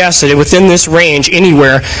we're going to guess that within this range,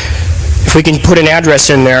 anywhere, if we can put an address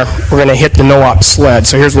in there, we're going to hit the no-op sled.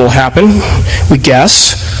 So here's what will happen. We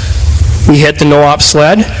guess. We hit the no-op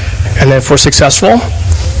sled, and then if we're successful,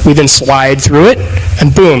 we then slide through it,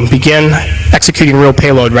 and boom, begin executing real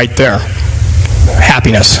payload right there.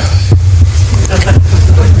 Happiness.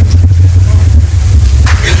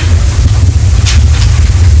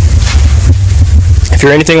 If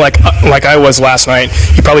you're anything like I was last night,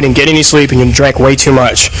 you probably didn't get any sleep and you drank way too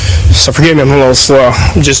much. So forgive me, I'm a little slow.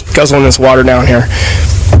 I'm just guzzling this water down here.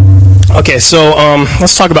 Okay, so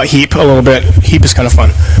let's talk about heap a little bit. Heap is kind of fun.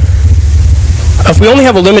 If we only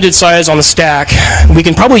have a limited size on the stack, we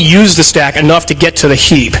can probably use the stack enough to get to the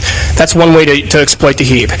heap. That's one way to exploit the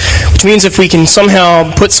heap. Which means if we can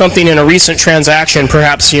somehow put something in a recent transaction,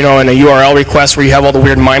 perhaps in a URL request where you have all the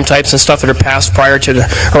weird MIME types and stuff that are passed prior to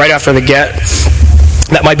or right after the get,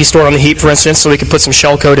 that might be stored on the heap, for instance, so we could put some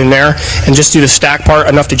shellcode in there and just do the stack part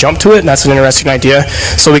enough to jump to it, and that's an interesting idea.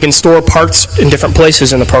 So we can store parts in different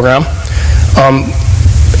places in the program.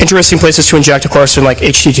 Interesting places to inject, of course, in like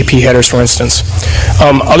HTTP headers, for instance.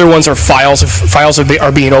 Other ones are files. If files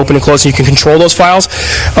are being opened and closed, and you can control those files.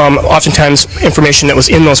 Oftentimes, information that was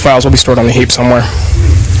in those files will be stored on the heap somewhere.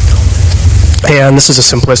 And this is a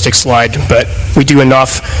simplistic slide, but we do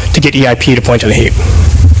enough to get EIP to point to the heap.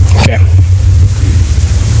 Okay.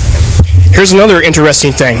 Here's another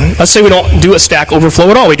interesting thing. Let's say we don't do a stack overflow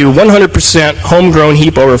at all. We do 100% homegrown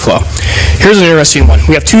heap overflow. Here's an interesting one.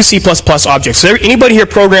 We have two C++ objects. Anybody here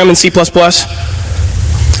program in C++?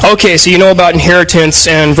 Okay, so you know about inheritance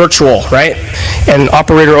and virtual, right? And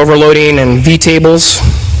operator overloading and vtables,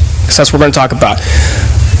 because that's what we're going to talk about.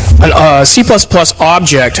 A C++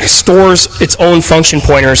 object stores its own function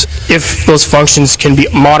pointers if those functions can be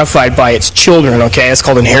modified by its children, okay? It's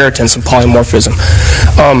called inheritance and polymorphism.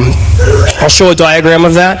 I'll show a diagram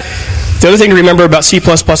of that. The other thing to remember about C++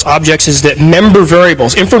 objects is that member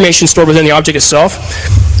variables, information stored within the object itself,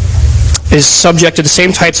 is subject to the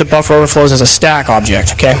same types of buffer overflows as a stack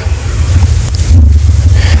object, okay?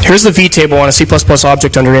 Here's the vtable on a C++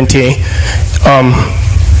 object under NT.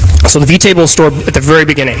 So the vtable is stored at the very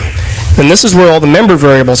beginning. Then this is where all the member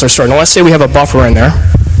variables are stored. Now let's say we have a buffer in there.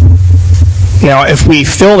 Now if we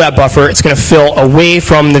fill that buffer, it's going to fill away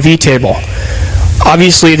from the vtable.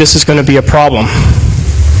 Obviously this is going to be a problem,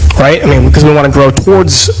 right? I mean, because we want to grow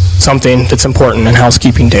towards something that's important in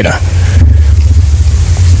housekeeping data.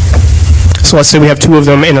 So let's say we have two of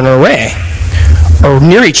them in an array, or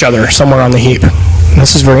near each other somewhere on the heap. And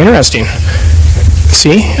this is very interesting.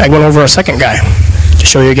 See, I went over a second guy. To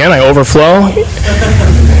show you again, I overflow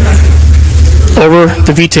over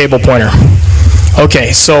the vtable pointer.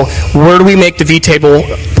 Okay, so where do we make the vtable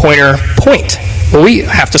pointer point? Well, we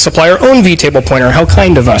have to supply our own vtable pointer. How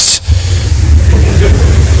kind of us.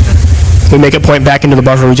 We make it point back into the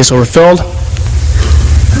buffer we just overfilled.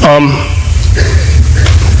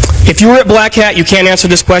 If you were at Black Hat, you can't answer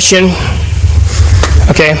this question.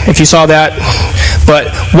 Okay, if you saw that.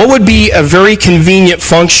 But what would be a very convenient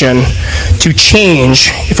function to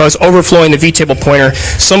change if I was overflowing the vtable pointer?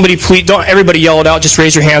 Somebody please, don't everybody yell it out, just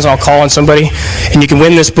raise your hands and I'll call on somebody and you can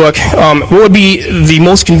win this book. What would be the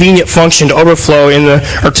most convenient function to overflow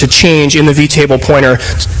or to change in the vtable pointer?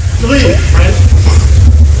 Delete, right?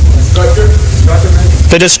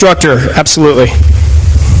 The destructor, absolutely.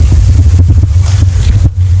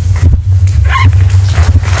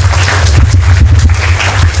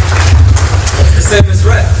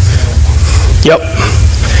 Yep.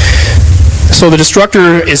 So the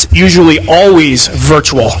destructor is usually always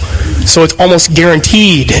virtual. So it's almost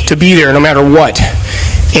guaranteed to be there no matter what.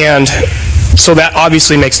 And so that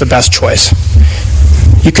obviously makes the best choice.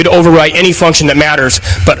 You could overwrite any function that matters,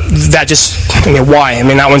 but that just, why?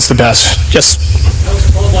 That one's the best. Just. I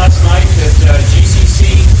was told last night that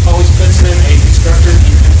GCC always puts in a destructor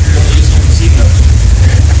even if you're using C mode.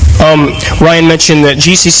 Ryan mentioned that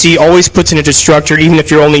GCC always puts in a destructor even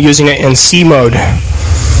if you're only using it in C mode.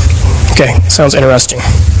 Okay, sounds interesting.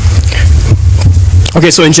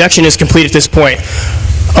 Okay, so injection is complete at this point.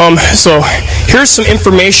 So here's some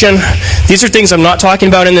information. These are things I'm not talking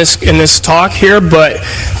about in this talk here, but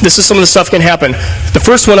this is some of the stuff can happen. The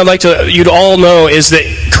first one I'd like you to all know is that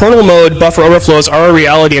kernel mode buffer overflows are a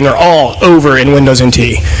reality, and they're all over in Windows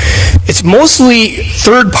NT. It's mostly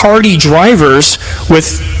third-party drivers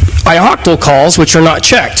with ioctl calls, which are not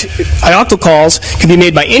checked. Ioctl calls can be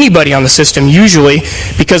made by anybody on the system, usually,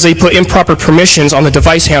 because they put improper permissions on the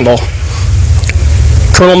device handle.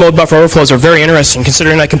 Kernel mode buffer overflows are very interesting,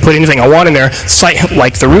 considering I can put anything I want in there,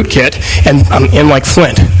 like the rootkit, and I'm in like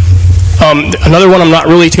Flint. Another one I'm not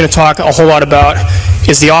really going to talk a whole lot about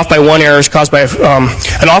is the off by one errors caused by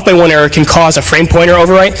an off by one error can cause a frame pointer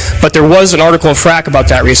overwrite, but there was an article in Frac about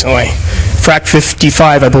that recently. Frac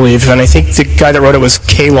 55, I believe, and I think the guy that wrote it was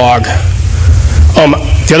Klog.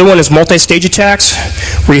 The other one is multi-stage attacks,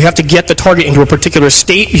 where you have to get the target into a particular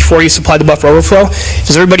state before you supply the buffer overflow.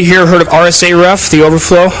 Has everybody here heard of RSA ref, the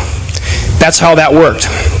overflow? That's how that worked.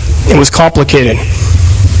 It was complicated.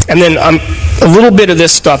 And then a little bit of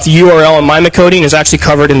this stuff, the URL and MIME encoding, is actually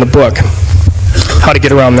covered in the book, how to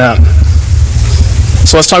get around that.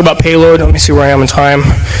 So let's talk about payload. Let me see where I am in time.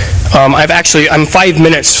 I'm 5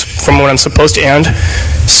 minutes from when I'm supposed to end,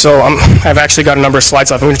 so I've actually got a number of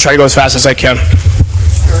slides left. I'm going to try to go as fast as I can.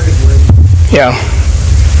 Yeah.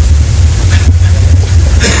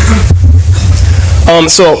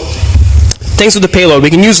 So things with the payload. We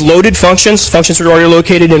can use loaded functions. Functions are already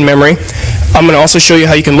located in memory. I'm going to also show you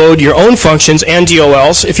how you can load your own functions and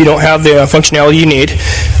DLLs if you don't have the functionality you need.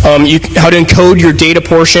 How to encode your data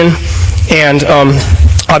portion, and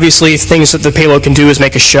obviously things that the payload can do is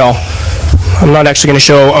make a shell. I'm not actually going to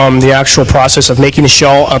show the actual process of making a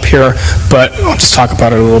shell up here, but I'll just talk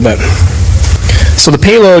about it a little bit. So the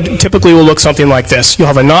payload typically will look something like this. You'll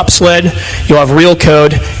have a NOP sled, you'll have real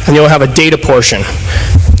code, and you'll have a data portion.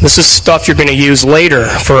 This is stuff you're going to use later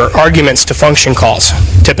for arguments to function calls,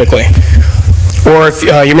 typically. Or if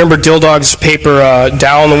you remember Dildog's paper,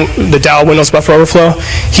 the DAO Windows Buffer Overflow,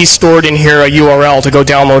 he stored in here a URL to go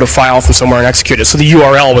download a file from somewhere and execute it. So the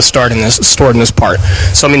URL was stored in this part.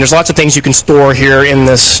 So I mean, there's lots of things you can store here in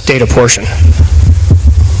this data portion.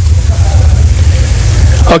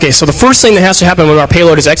 Okay, so the first thing that has to happen when our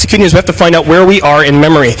payload is executing is we have to find out where we are in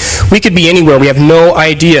memory. We could be anywhere. We have no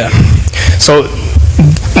idea. So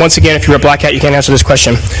once again, if you're a black hat, you can't answer this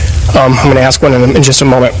question. I'm going to ask one in just a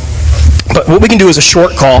moment. But what we can do is a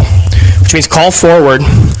short call, which means call forward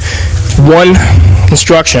one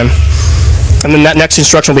instruction, and then that next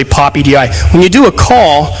instruction will be pop EDI. When you do a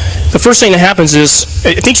call, the first thing that happens is,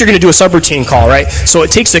 it thinks you're going to do a subroutine call, right? So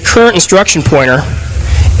it takes the current instruction pointer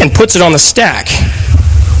and puts it on the stack.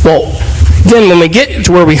 Well, then when we get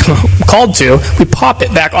to where we called to, we pop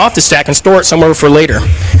it back off the stack and store it somewhere for later.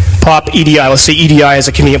 Pop EDI. Let's say EDI is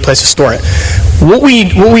a convenient place to store it. What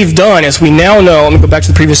we've done is we now know, let me go back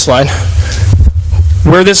to the previous slide,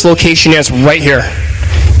 where this location is right here.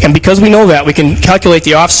 And because we know that, we can calculate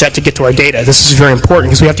the offset to get to our data. This is very important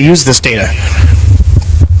because we have to use this data.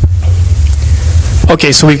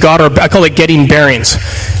 Okay, so we've got our, I call it getting bearings.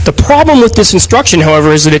 The problem with this instruction,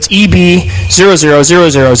 however, is that it's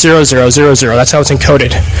EB00000000. That's how it's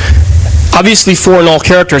encoded. Obviously, 4 null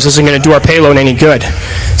characters isn't going to do our payload any good.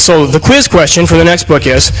 So the quiz question for the next book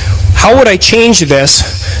is, how would I change this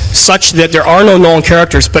such that there are no null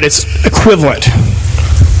characters, but it's equivalent?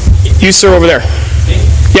 You, sir, over there.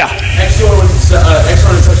 Yeah. XOR the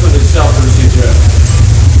instruction with itself to receive 0.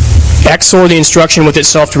 XOR the instruction with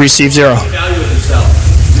itself to receive 0. The value of itself.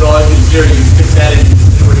 You always do 0, you fix that in,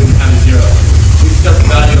 and we're going to count to 0. You set the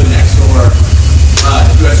value of an XOR,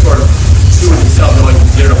 if you XOR 2 with itself, you always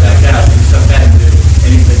do 0 back out. You set that into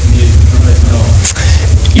any place you need to replace null.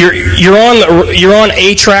 You're on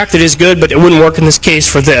a track that is good, but it wouldn't work in this case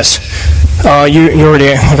for this. You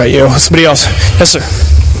already, how about you? Somebody else? Yes, sir.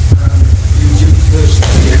 You first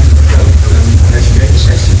as you make a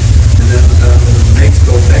section, and then make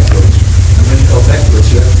go backwards. And when you go backwards,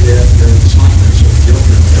 you have the assignments of the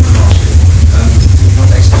open master. Not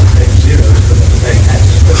actually paying zeros, but paying X.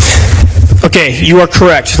 Okay, you are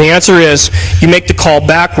correct. The answer is you make the call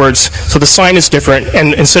backwards, so the sign is different,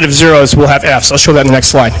 and instead of zeros, we'll have Fs. I'll show that in the next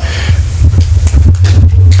slide.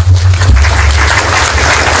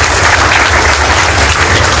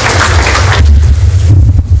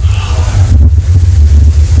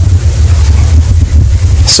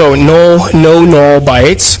 So no null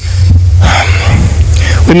bytes.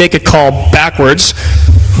 We make a call backwards.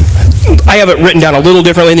 I have it written down a little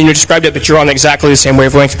differently than you described it, but you're on exactly the same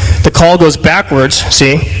wavelength. The call goes backwards,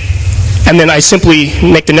 see? And then I simply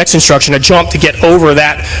make the next instruction a jump to get over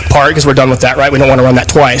that part, because we're done with that, right? We don't want to run that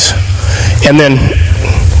twice. And then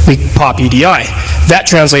we pop EDI. That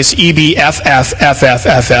translates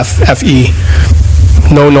EBFFFFFFE.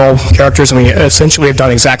 No null characters, and we essentially have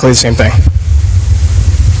done exactly the same thing.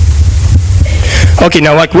 Okay,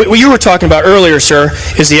 now like what you were talking about earlier, sir,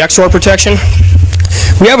 is the XOR protection.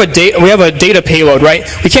 We have a data payload, right?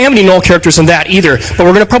 We can't have any null characters in that either, but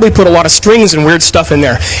we're going to probably put a lot of strings and weird stuff in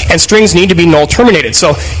there. And strings need to be null terminated.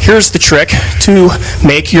 So here's the trick to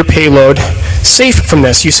make your payload safe from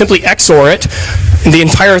this. You simply XOR it, the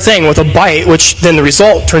entire thing, with a byte, which then the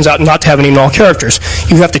result turns out not to have any null characters.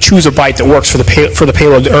 You have to choose a byte that works for the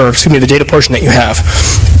payload, or excuse me, the data portion that you have.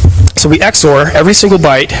 So we XOR every single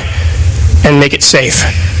byte and make it safe.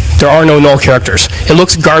 There are no null characters. It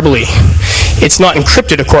looks garbly. It's not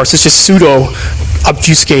encrypted, of course. It's just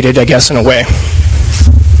pseudo-obfuscated, I guess, in a way.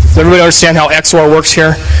 Does everybody understand how XOR works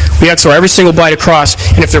here? We XOR every single byte across,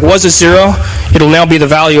 and if there was a 0, it'll now be the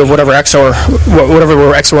value of whatever we're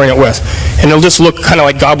XORing it with. And it'll just look kind of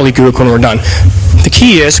like gobbledygook when we're done. The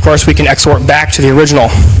key is, of course, we can XOR it back to the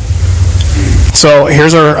original. So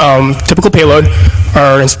here's our typical payload.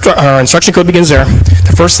 Our instruction code begins there.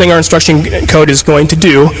 The first thing our instruction code is going to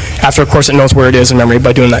do, after of course it knows where it is in memory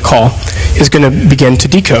by doing that call, is going to begin to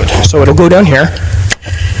decode. So it'll go down here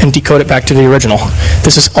and decode it back to the original.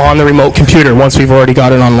 This is on the remote computer once we've already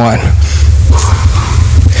got it online.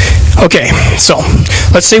 Okay, so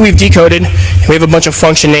let's say we've decoded, and we have a bunch of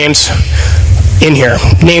function names in here.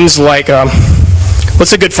 Names like,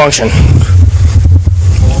 what's a good function?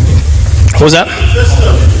 What was that?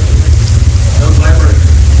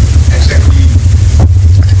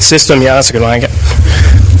 System, yeah, that's a good one.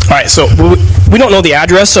 All right, so we don't know the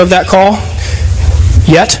address of that call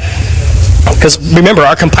yet, because remember,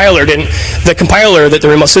 our compiler the compiler that the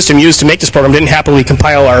remote system used to make this program didn't happily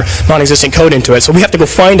compile our non-existent code into it. So we have to go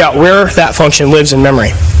find out where that function lives in memory.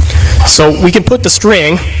 So we can put the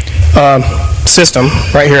string system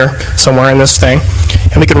right here somewhere in this thing,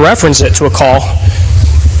 and we can reference it to a call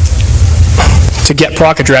to get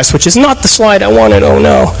proc address, which is not the slide I wanted. Oh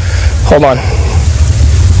no. Hold on.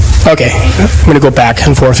 Okay, I'm going to go back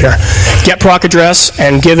and forth here. Get proc address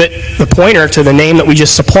and give it the pointer to the name that we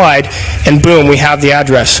just supplied, and boom, we have the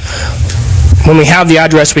address. When we have the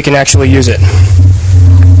address, we can actually use it.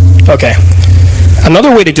 Okay.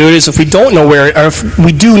 Another way to do it is if we don't know where, or if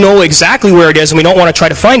we do know exactly where it is and we don't want to try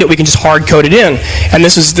to find it, we can just hard code it in. And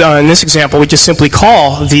this is in this example, we just simply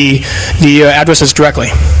call the addresses directly.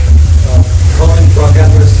 Calling proc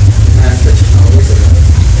address and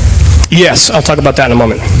Yes, I'll talk about that in a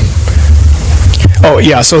moment. Oh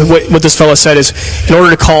yeah, so what this fellow said is, in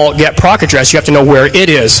order to call get proc address, you have to know where it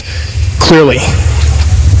is clearly.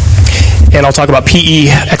 And I'll talk about PE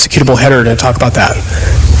executable header to talk about that.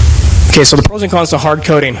 Okay, so the pros and cons to hard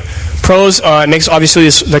coding. Pros, it makes obviously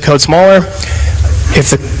the code smaller. If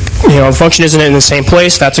the function isn't in the same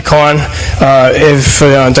place, that's a con. If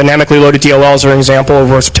dynamically loaded DLLs are an example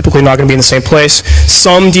where it's typically not going to be in the same place.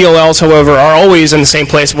 Some DLLs, however, are always in the same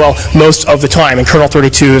place, well, most of the time, and kernel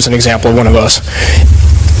 32 is an example of one of those.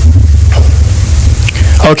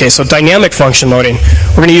 Okay, so dynamic function loading.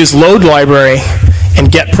 We're going to use load library and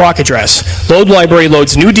get proc address. Load library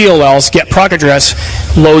loads new DLLs, get proc address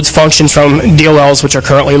loads functions from DLLs which are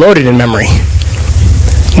currently loaded in memory.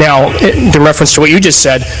 Now, in reference to what you just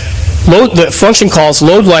said, the function calls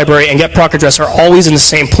load library and get proc address are always in the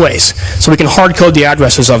same place, so we can hard code the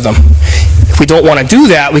addresses of them. If we don't want to do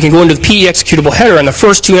that, we can go into the PE executable header, and the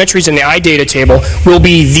first two entries in the iData table will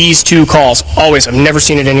be these two calls. Always. I've never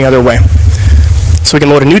seen it any other way. So we can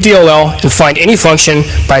load a new DLL and find any function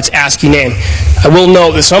by its ASCII name. I will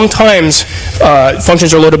note that sometimes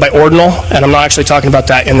functions are loaded by ordinal, and I'm not actually talking about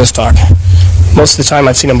that in this talk. Most of the time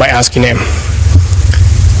I've seen them by ASCII name.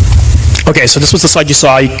 Okay, so this was the slide you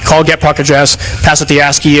saw. You call get proc address, pass it the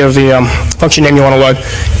ASCII of the function name you want to load.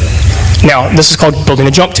 Now, this is called building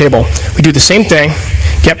a jump table. We do the same thing,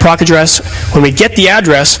 get proc address. When we get the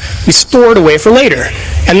address, we store it away for later.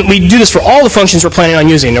 And we do this for all the functions we're planning on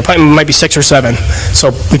using. There probably might be 6 or 7.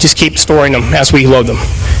 So we just keep storing them as we load them.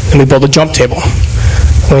 And we build a jump table.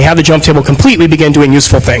 When we have the jump table complete, we begin doing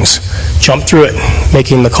useful things. Jump through it,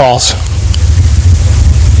 making the calls.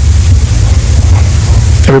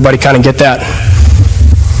 Everybody kind of get that?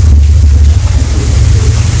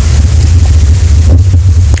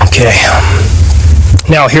 Okay.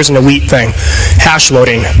 Now here's an elite thing. Hash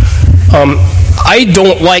loading. I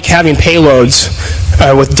don't like having payloads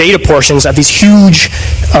with data portions at these huge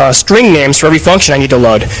string names for every function I need to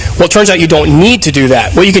load. Well, it turns out you don't need to do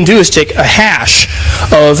that. What you can do is take a hash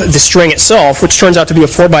of the string itself, which turns out to be a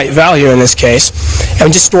 4-byte value in this case,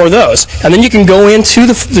 and just store those. And then you can go into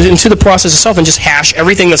the process itself and just hash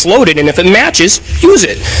everything that's loaded, and if it matches, use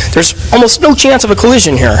it. There's almost no chance of a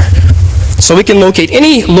collision here. So we can locate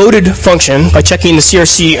any loaded function by checking the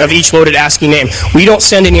CRC of each loaded ASCII name. We don't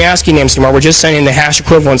send any ASCII names anymore. We're just sending the hash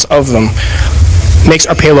equivalents of them. Makes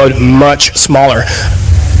our payload much smaller.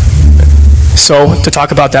 So to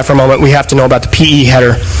talk about that for a moment, we have to know about the PE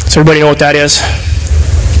header. Does everybody know what that is?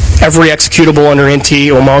 Every executable under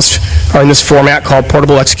NT almost are in this format called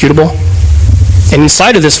portable executable. And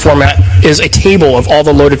inside of this format is a table of all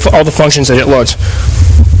the functions that it loads.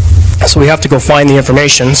 So we have to go find the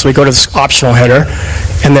information. So we go to this optional header,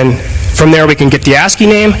 and then from there we can get the ASCII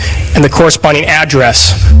name and the corresponding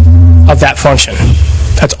address of that function.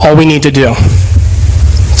 That's all we need to do.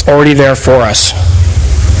 It's already there for us.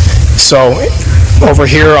 So over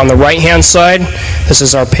here on the right-hand side, this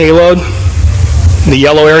is our payload. The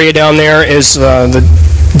yellow area down there is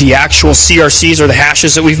the actual CRCs or the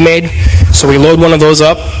hashes that we've made. So we load one of those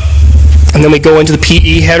up. And then we go into the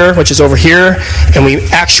PE header, which is over here, and we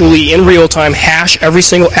actually, in real time, hash every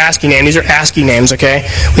single ASCII name. These are ASCII names, okay?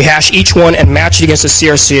 We hash each one and match it against the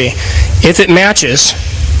CRC. If it matches,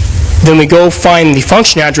 then we go find the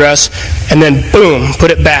function address, and then boom,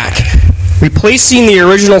 put it back. replacing the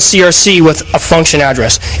original CRC with a function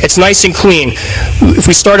address. It's nice and clean. If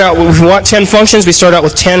we want 10 functions, we start out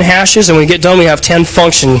with 10 hashes, and when we get done, we have 10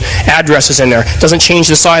 function addresses in there. It doesn't change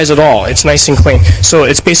the size at all. It's nice and clean. So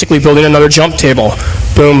it's basically building another jump table.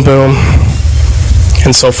 Boom, boom,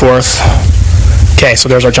 and so forth. Okay, so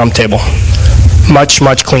there's our jump table. Much,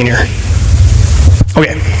 much cleaner.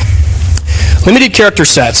 Okay. Limited character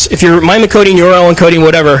sets. If you're MIME encoding, URL encoding,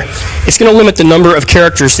 whatever, it's going to limit the number of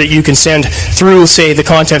characters that you can send through, say, the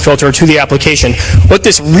content filter to the application. What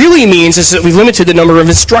this really means is that we've limited the number of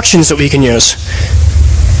instructions that we can use.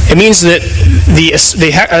 It means that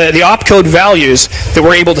the opcode values that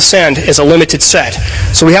we're able to send is a limited set.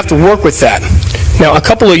 So we have to work with that. Now, a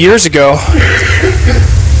couple of years ago,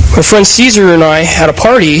 my friend Caesar and I had a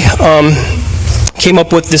party, came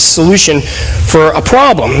up with this solution for a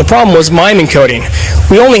problem. The problem was MIME encoding.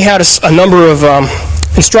 We only had a number of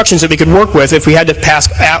instructions that we could work with if we had to pass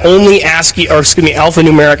only ASCII, or excuse me,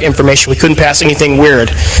 alphanumeric information. We couldn't pass anything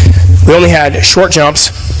weird. We only had short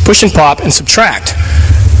jumps, push and pop, and subtract.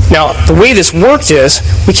 Now, the way this worked is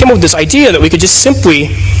we came up with this idea that we could just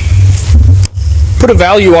simply put a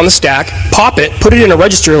value on the stack, pop it, put it in a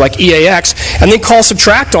register like EAX, and then call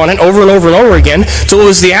subtract on it over and over and over again till it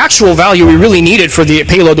was the actual value we really needed for the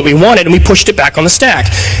payload that we wanted, and we pushed it back on the stack.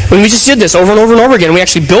 When we just did this over and over and over again, we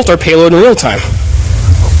actually built our payload in real time.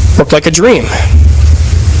 Worked like a dream.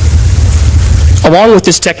 Along with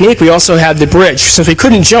this technique, we also had the bridge. Since we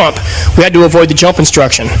couldn't jump, we had to avoid the jump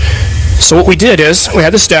instruction. So what we did is, we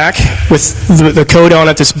had the stack with the code on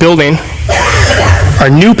it that's building our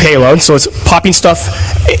new payload, so it's popping stuff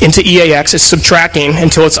into EAX, it's subtracting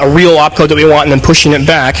until it's a real opcode that we want, and then pushing it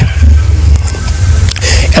back.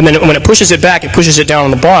 And then when it pushes it back, it pushes it down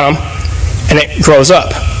on the bottom, and it grows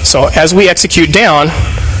up. So as we execute down,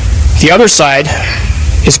 the other side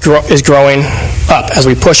is growing up as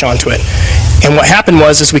we push onto it. And what happened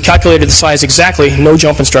was we calculated the size exactly, no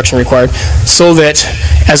jump instruction required, so that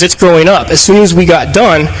as it's growing up, as soon as we got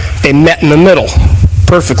done, they met in the middle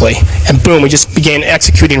perfectly. And boom, we just began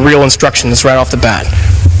executing real instructions right off the bat.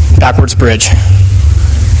 Backwards bridge.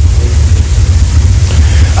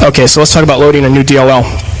 Okay, so let's talk about loading a new DLL.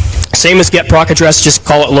 Same as get proc address, just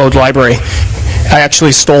call it load library. I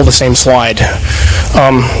actually stole the same slide.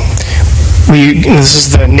 This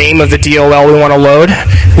is the name of the DLL we want to load.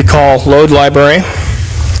 We call load library,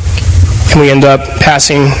 and we end up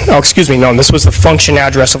passing, this was the function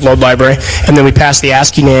address of load library, and then we pass the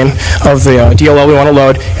ASCII name of the DLL we want to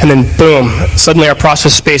load, and then boom, suddenly our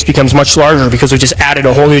process space becomes much larger because we just added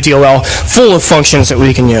a whole new DLL full of functions that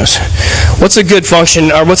we can use. What's a good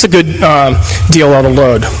function, or what's a good DLL to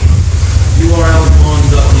load?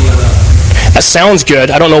 That sounds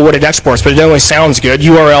good. I don't know what it exports, but it definitely sounds good.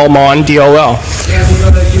 URL mon DLL. Yeah, we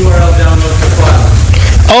go to URL download the file.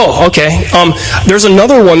 Oh, okay. There's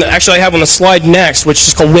another one that actually I have on the slide next, which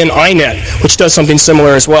is called WinINet, which does something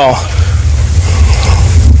similar as well.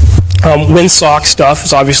 WinSock stuff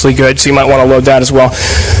is obviously good, so you might want to load that as well.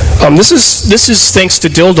 This is thanks to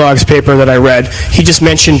Dildog's paper that I read. He just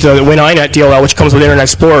mentioned the WinINet DLL, which comes with Internet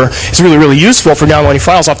Explorer, is really, really useful for downloading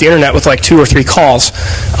files off the internet with like 2 or 3 calls.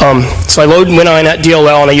 So I load WinINet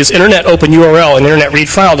DLL, and I use Internet Open URL and Internet Read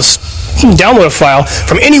File to download a file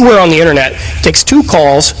from anywhere on the internet. It takes 2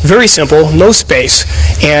 calls, very simple, no space,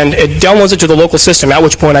 and it downloads it to the local system, at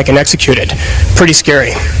which point I can execute it. Pretty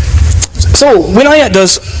scary. So WinINet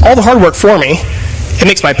does all the hard work for me. It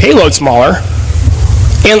makes my payload smaller.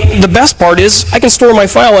 And the best part is I can store my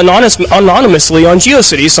file anonymously on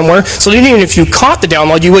GeoCities somewhere, so that even if you caught the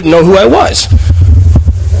download, you wouldn't know who I was.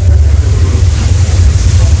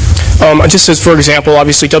 Just as, for example,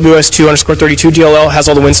 obviously WS2_32 DLL has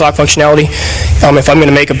all the WinSock functionality. If I'm going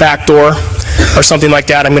to make a backdoor or something like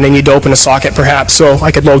that, I'm going to need to open a socket perhaps, so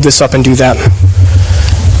I could load this up and do that.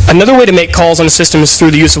 Another way to make calls on the system is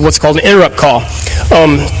through the use of what's called an interrupt call.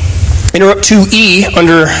 Interrupt 2E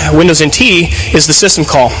under Windows NT is the system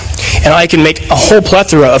call. And I can make a whole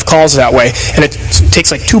plethora of calls that way. And it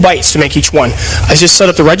takes like 2 bytes to make each one. I just set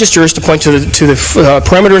up the registers to point to the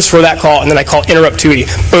parameters for that call, and then I call interrupt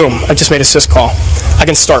 2E. Boom, I just made a syscall. I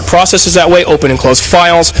can start processes that way, open and close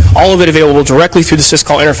files, all of it available directly through the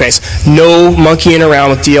syscall interface. No monkeying around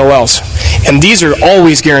with DLLs. And these are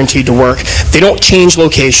always guaranteed to work. They don't change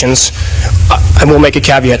locations. I will make a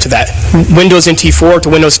caveat to that. Windows NT4 to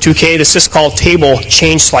Windows 2K, the syscall table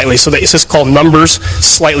changed slightly, so the syscall numbers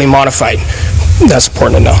slightly modified. That's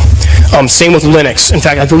important to know. Same with Linux. In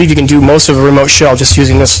fact, I believe you can do most of a remote shell just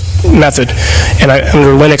using this method. And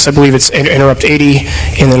under Linux, I believe it's interrupt 80,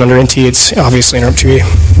 and then under NT, it's obviously interrupt 2E.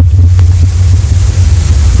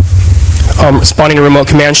 responding to remote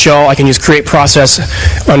command shell. I can use create process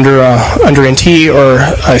under NT or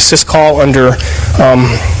a syscall under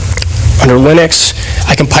Linux.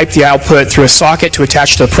 I can pipe the output through a socket to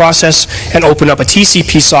attach to the process and open up a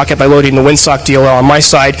TCP socket by loading the WinSock DLL on my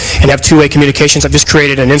side and have two-way communications. I've just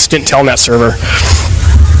created an instant telnet server.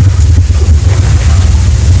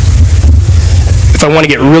 If I want to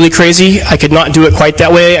get really crazy, I could not do it quite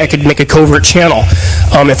that way. I could make a covert channel.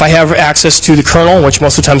 If I have access to the kernel, which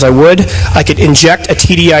most of the times I would, I could inject a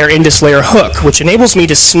TDI or indus layer hook, which enables me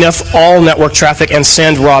to sniff all network traffic and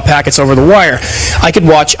send raw packets over the wire. I could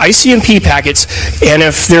watch ICMP packets, and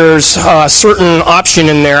if there's a certain option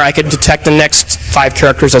in there, I could detect the next 5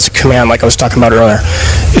 characters as a command, like I was talking about earlier.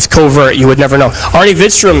 It's covert. You would never know. Arnie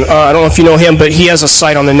Vidstrom, I don't know if you know him, but he has a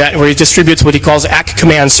site on the net where he distributes what he calls ACK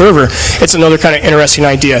command server. It's another kind of interesting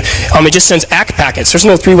idea. It just sends ACK packets. There's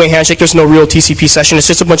no three-way handshake. There's no real TCP session. It's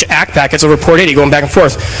just a bunch of ACK packets over port 80 going back and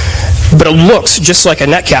forth. But it looks just like a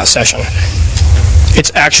netcast session.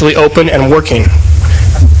 It's actually open and working.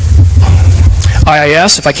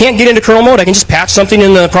 IIS, if I can't get into kernel mode, I can just patch something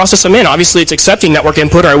in the process I'm in. Obviously, it's accepting network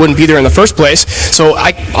input or I wouldn't be there in the first place. So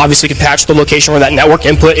I obviously could patch the location where that network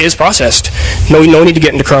input is processed. No need to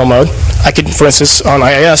get into kernel mode. I could, for instance, on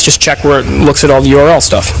IIS, just check where it looks at all the URL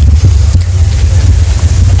stuff.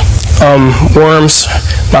 Worms,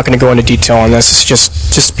 I'm not going to go into detail on this. It's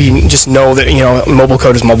just know that mobile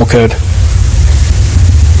code is mobile code.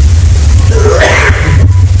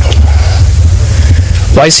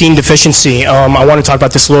 Lysine deficiency. I want to talk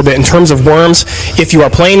about this a little bit. In terms of worms, if you are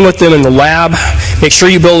playing with them in the lab, make sure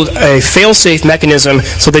you build a fail-safe mechanism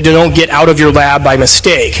so they don't get out of your lab by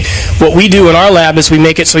mistake. What we do in our lab is we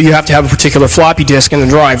make it so you have to have a particular floppy disk in the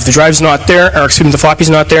drive. If the drive's not there, or excuse me, the floppy's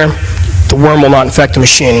not there, the worm will not infect the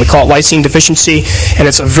machine. We call it lysine deficiency, and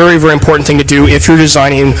it's a very, very important thing to do if you're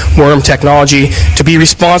designing worm technology to be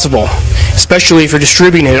responsible, especially if you're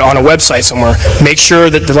distributing it on a website somewhere. Make sure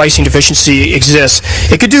that the lysine deficiency exists.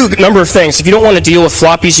 It could do a number of things. If you don't want to deal with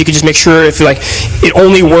floppies, you could just make sure if it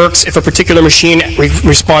only works if a particular machine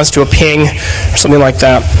responds to a ping or something like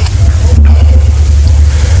that.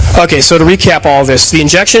 Okay, so to recap all of this, the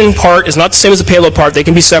injection part is not the same as the payload part. They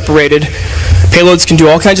can be separated. Payloads can do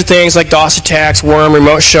all kinds of things like DOS attacks, worm,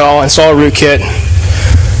 remote shell, install a rootkit.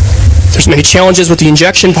 There's many challenges with the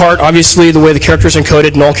injection part. Obviously, the way the characters are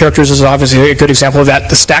encoded, null characters is obviously a good example of that.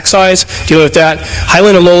 The stack size, dealing with that.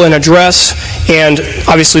 Highland and lowland address, and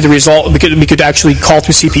obviously the result, we could actually call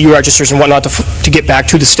through CPU registers and whatnot to get back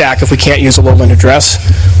to the stack if we can't use a lowland address.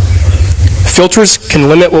 Filters can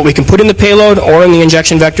limit what we can put in the payload or in the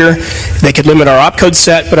injection vector. They could limit our opcode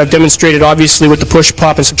set, but I've demonstrated obviously with the push,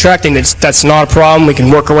 pop, and subtracting that's not a problem. We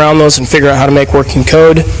can work around those and figure out how to make working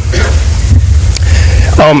code.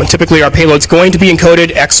 Typically our payload's going to be encoded,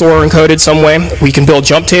 XOR encoded some way. We can build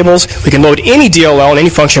jump tables. We can load any DLL in any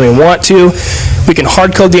function we want to. We can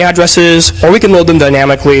hard code the addresses, or we can load them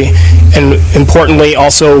dynamically. And importantly,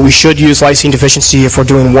 also, we should use lysine deficiency if we're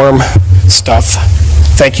doing worm stuff.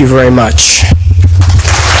 Thank you very much.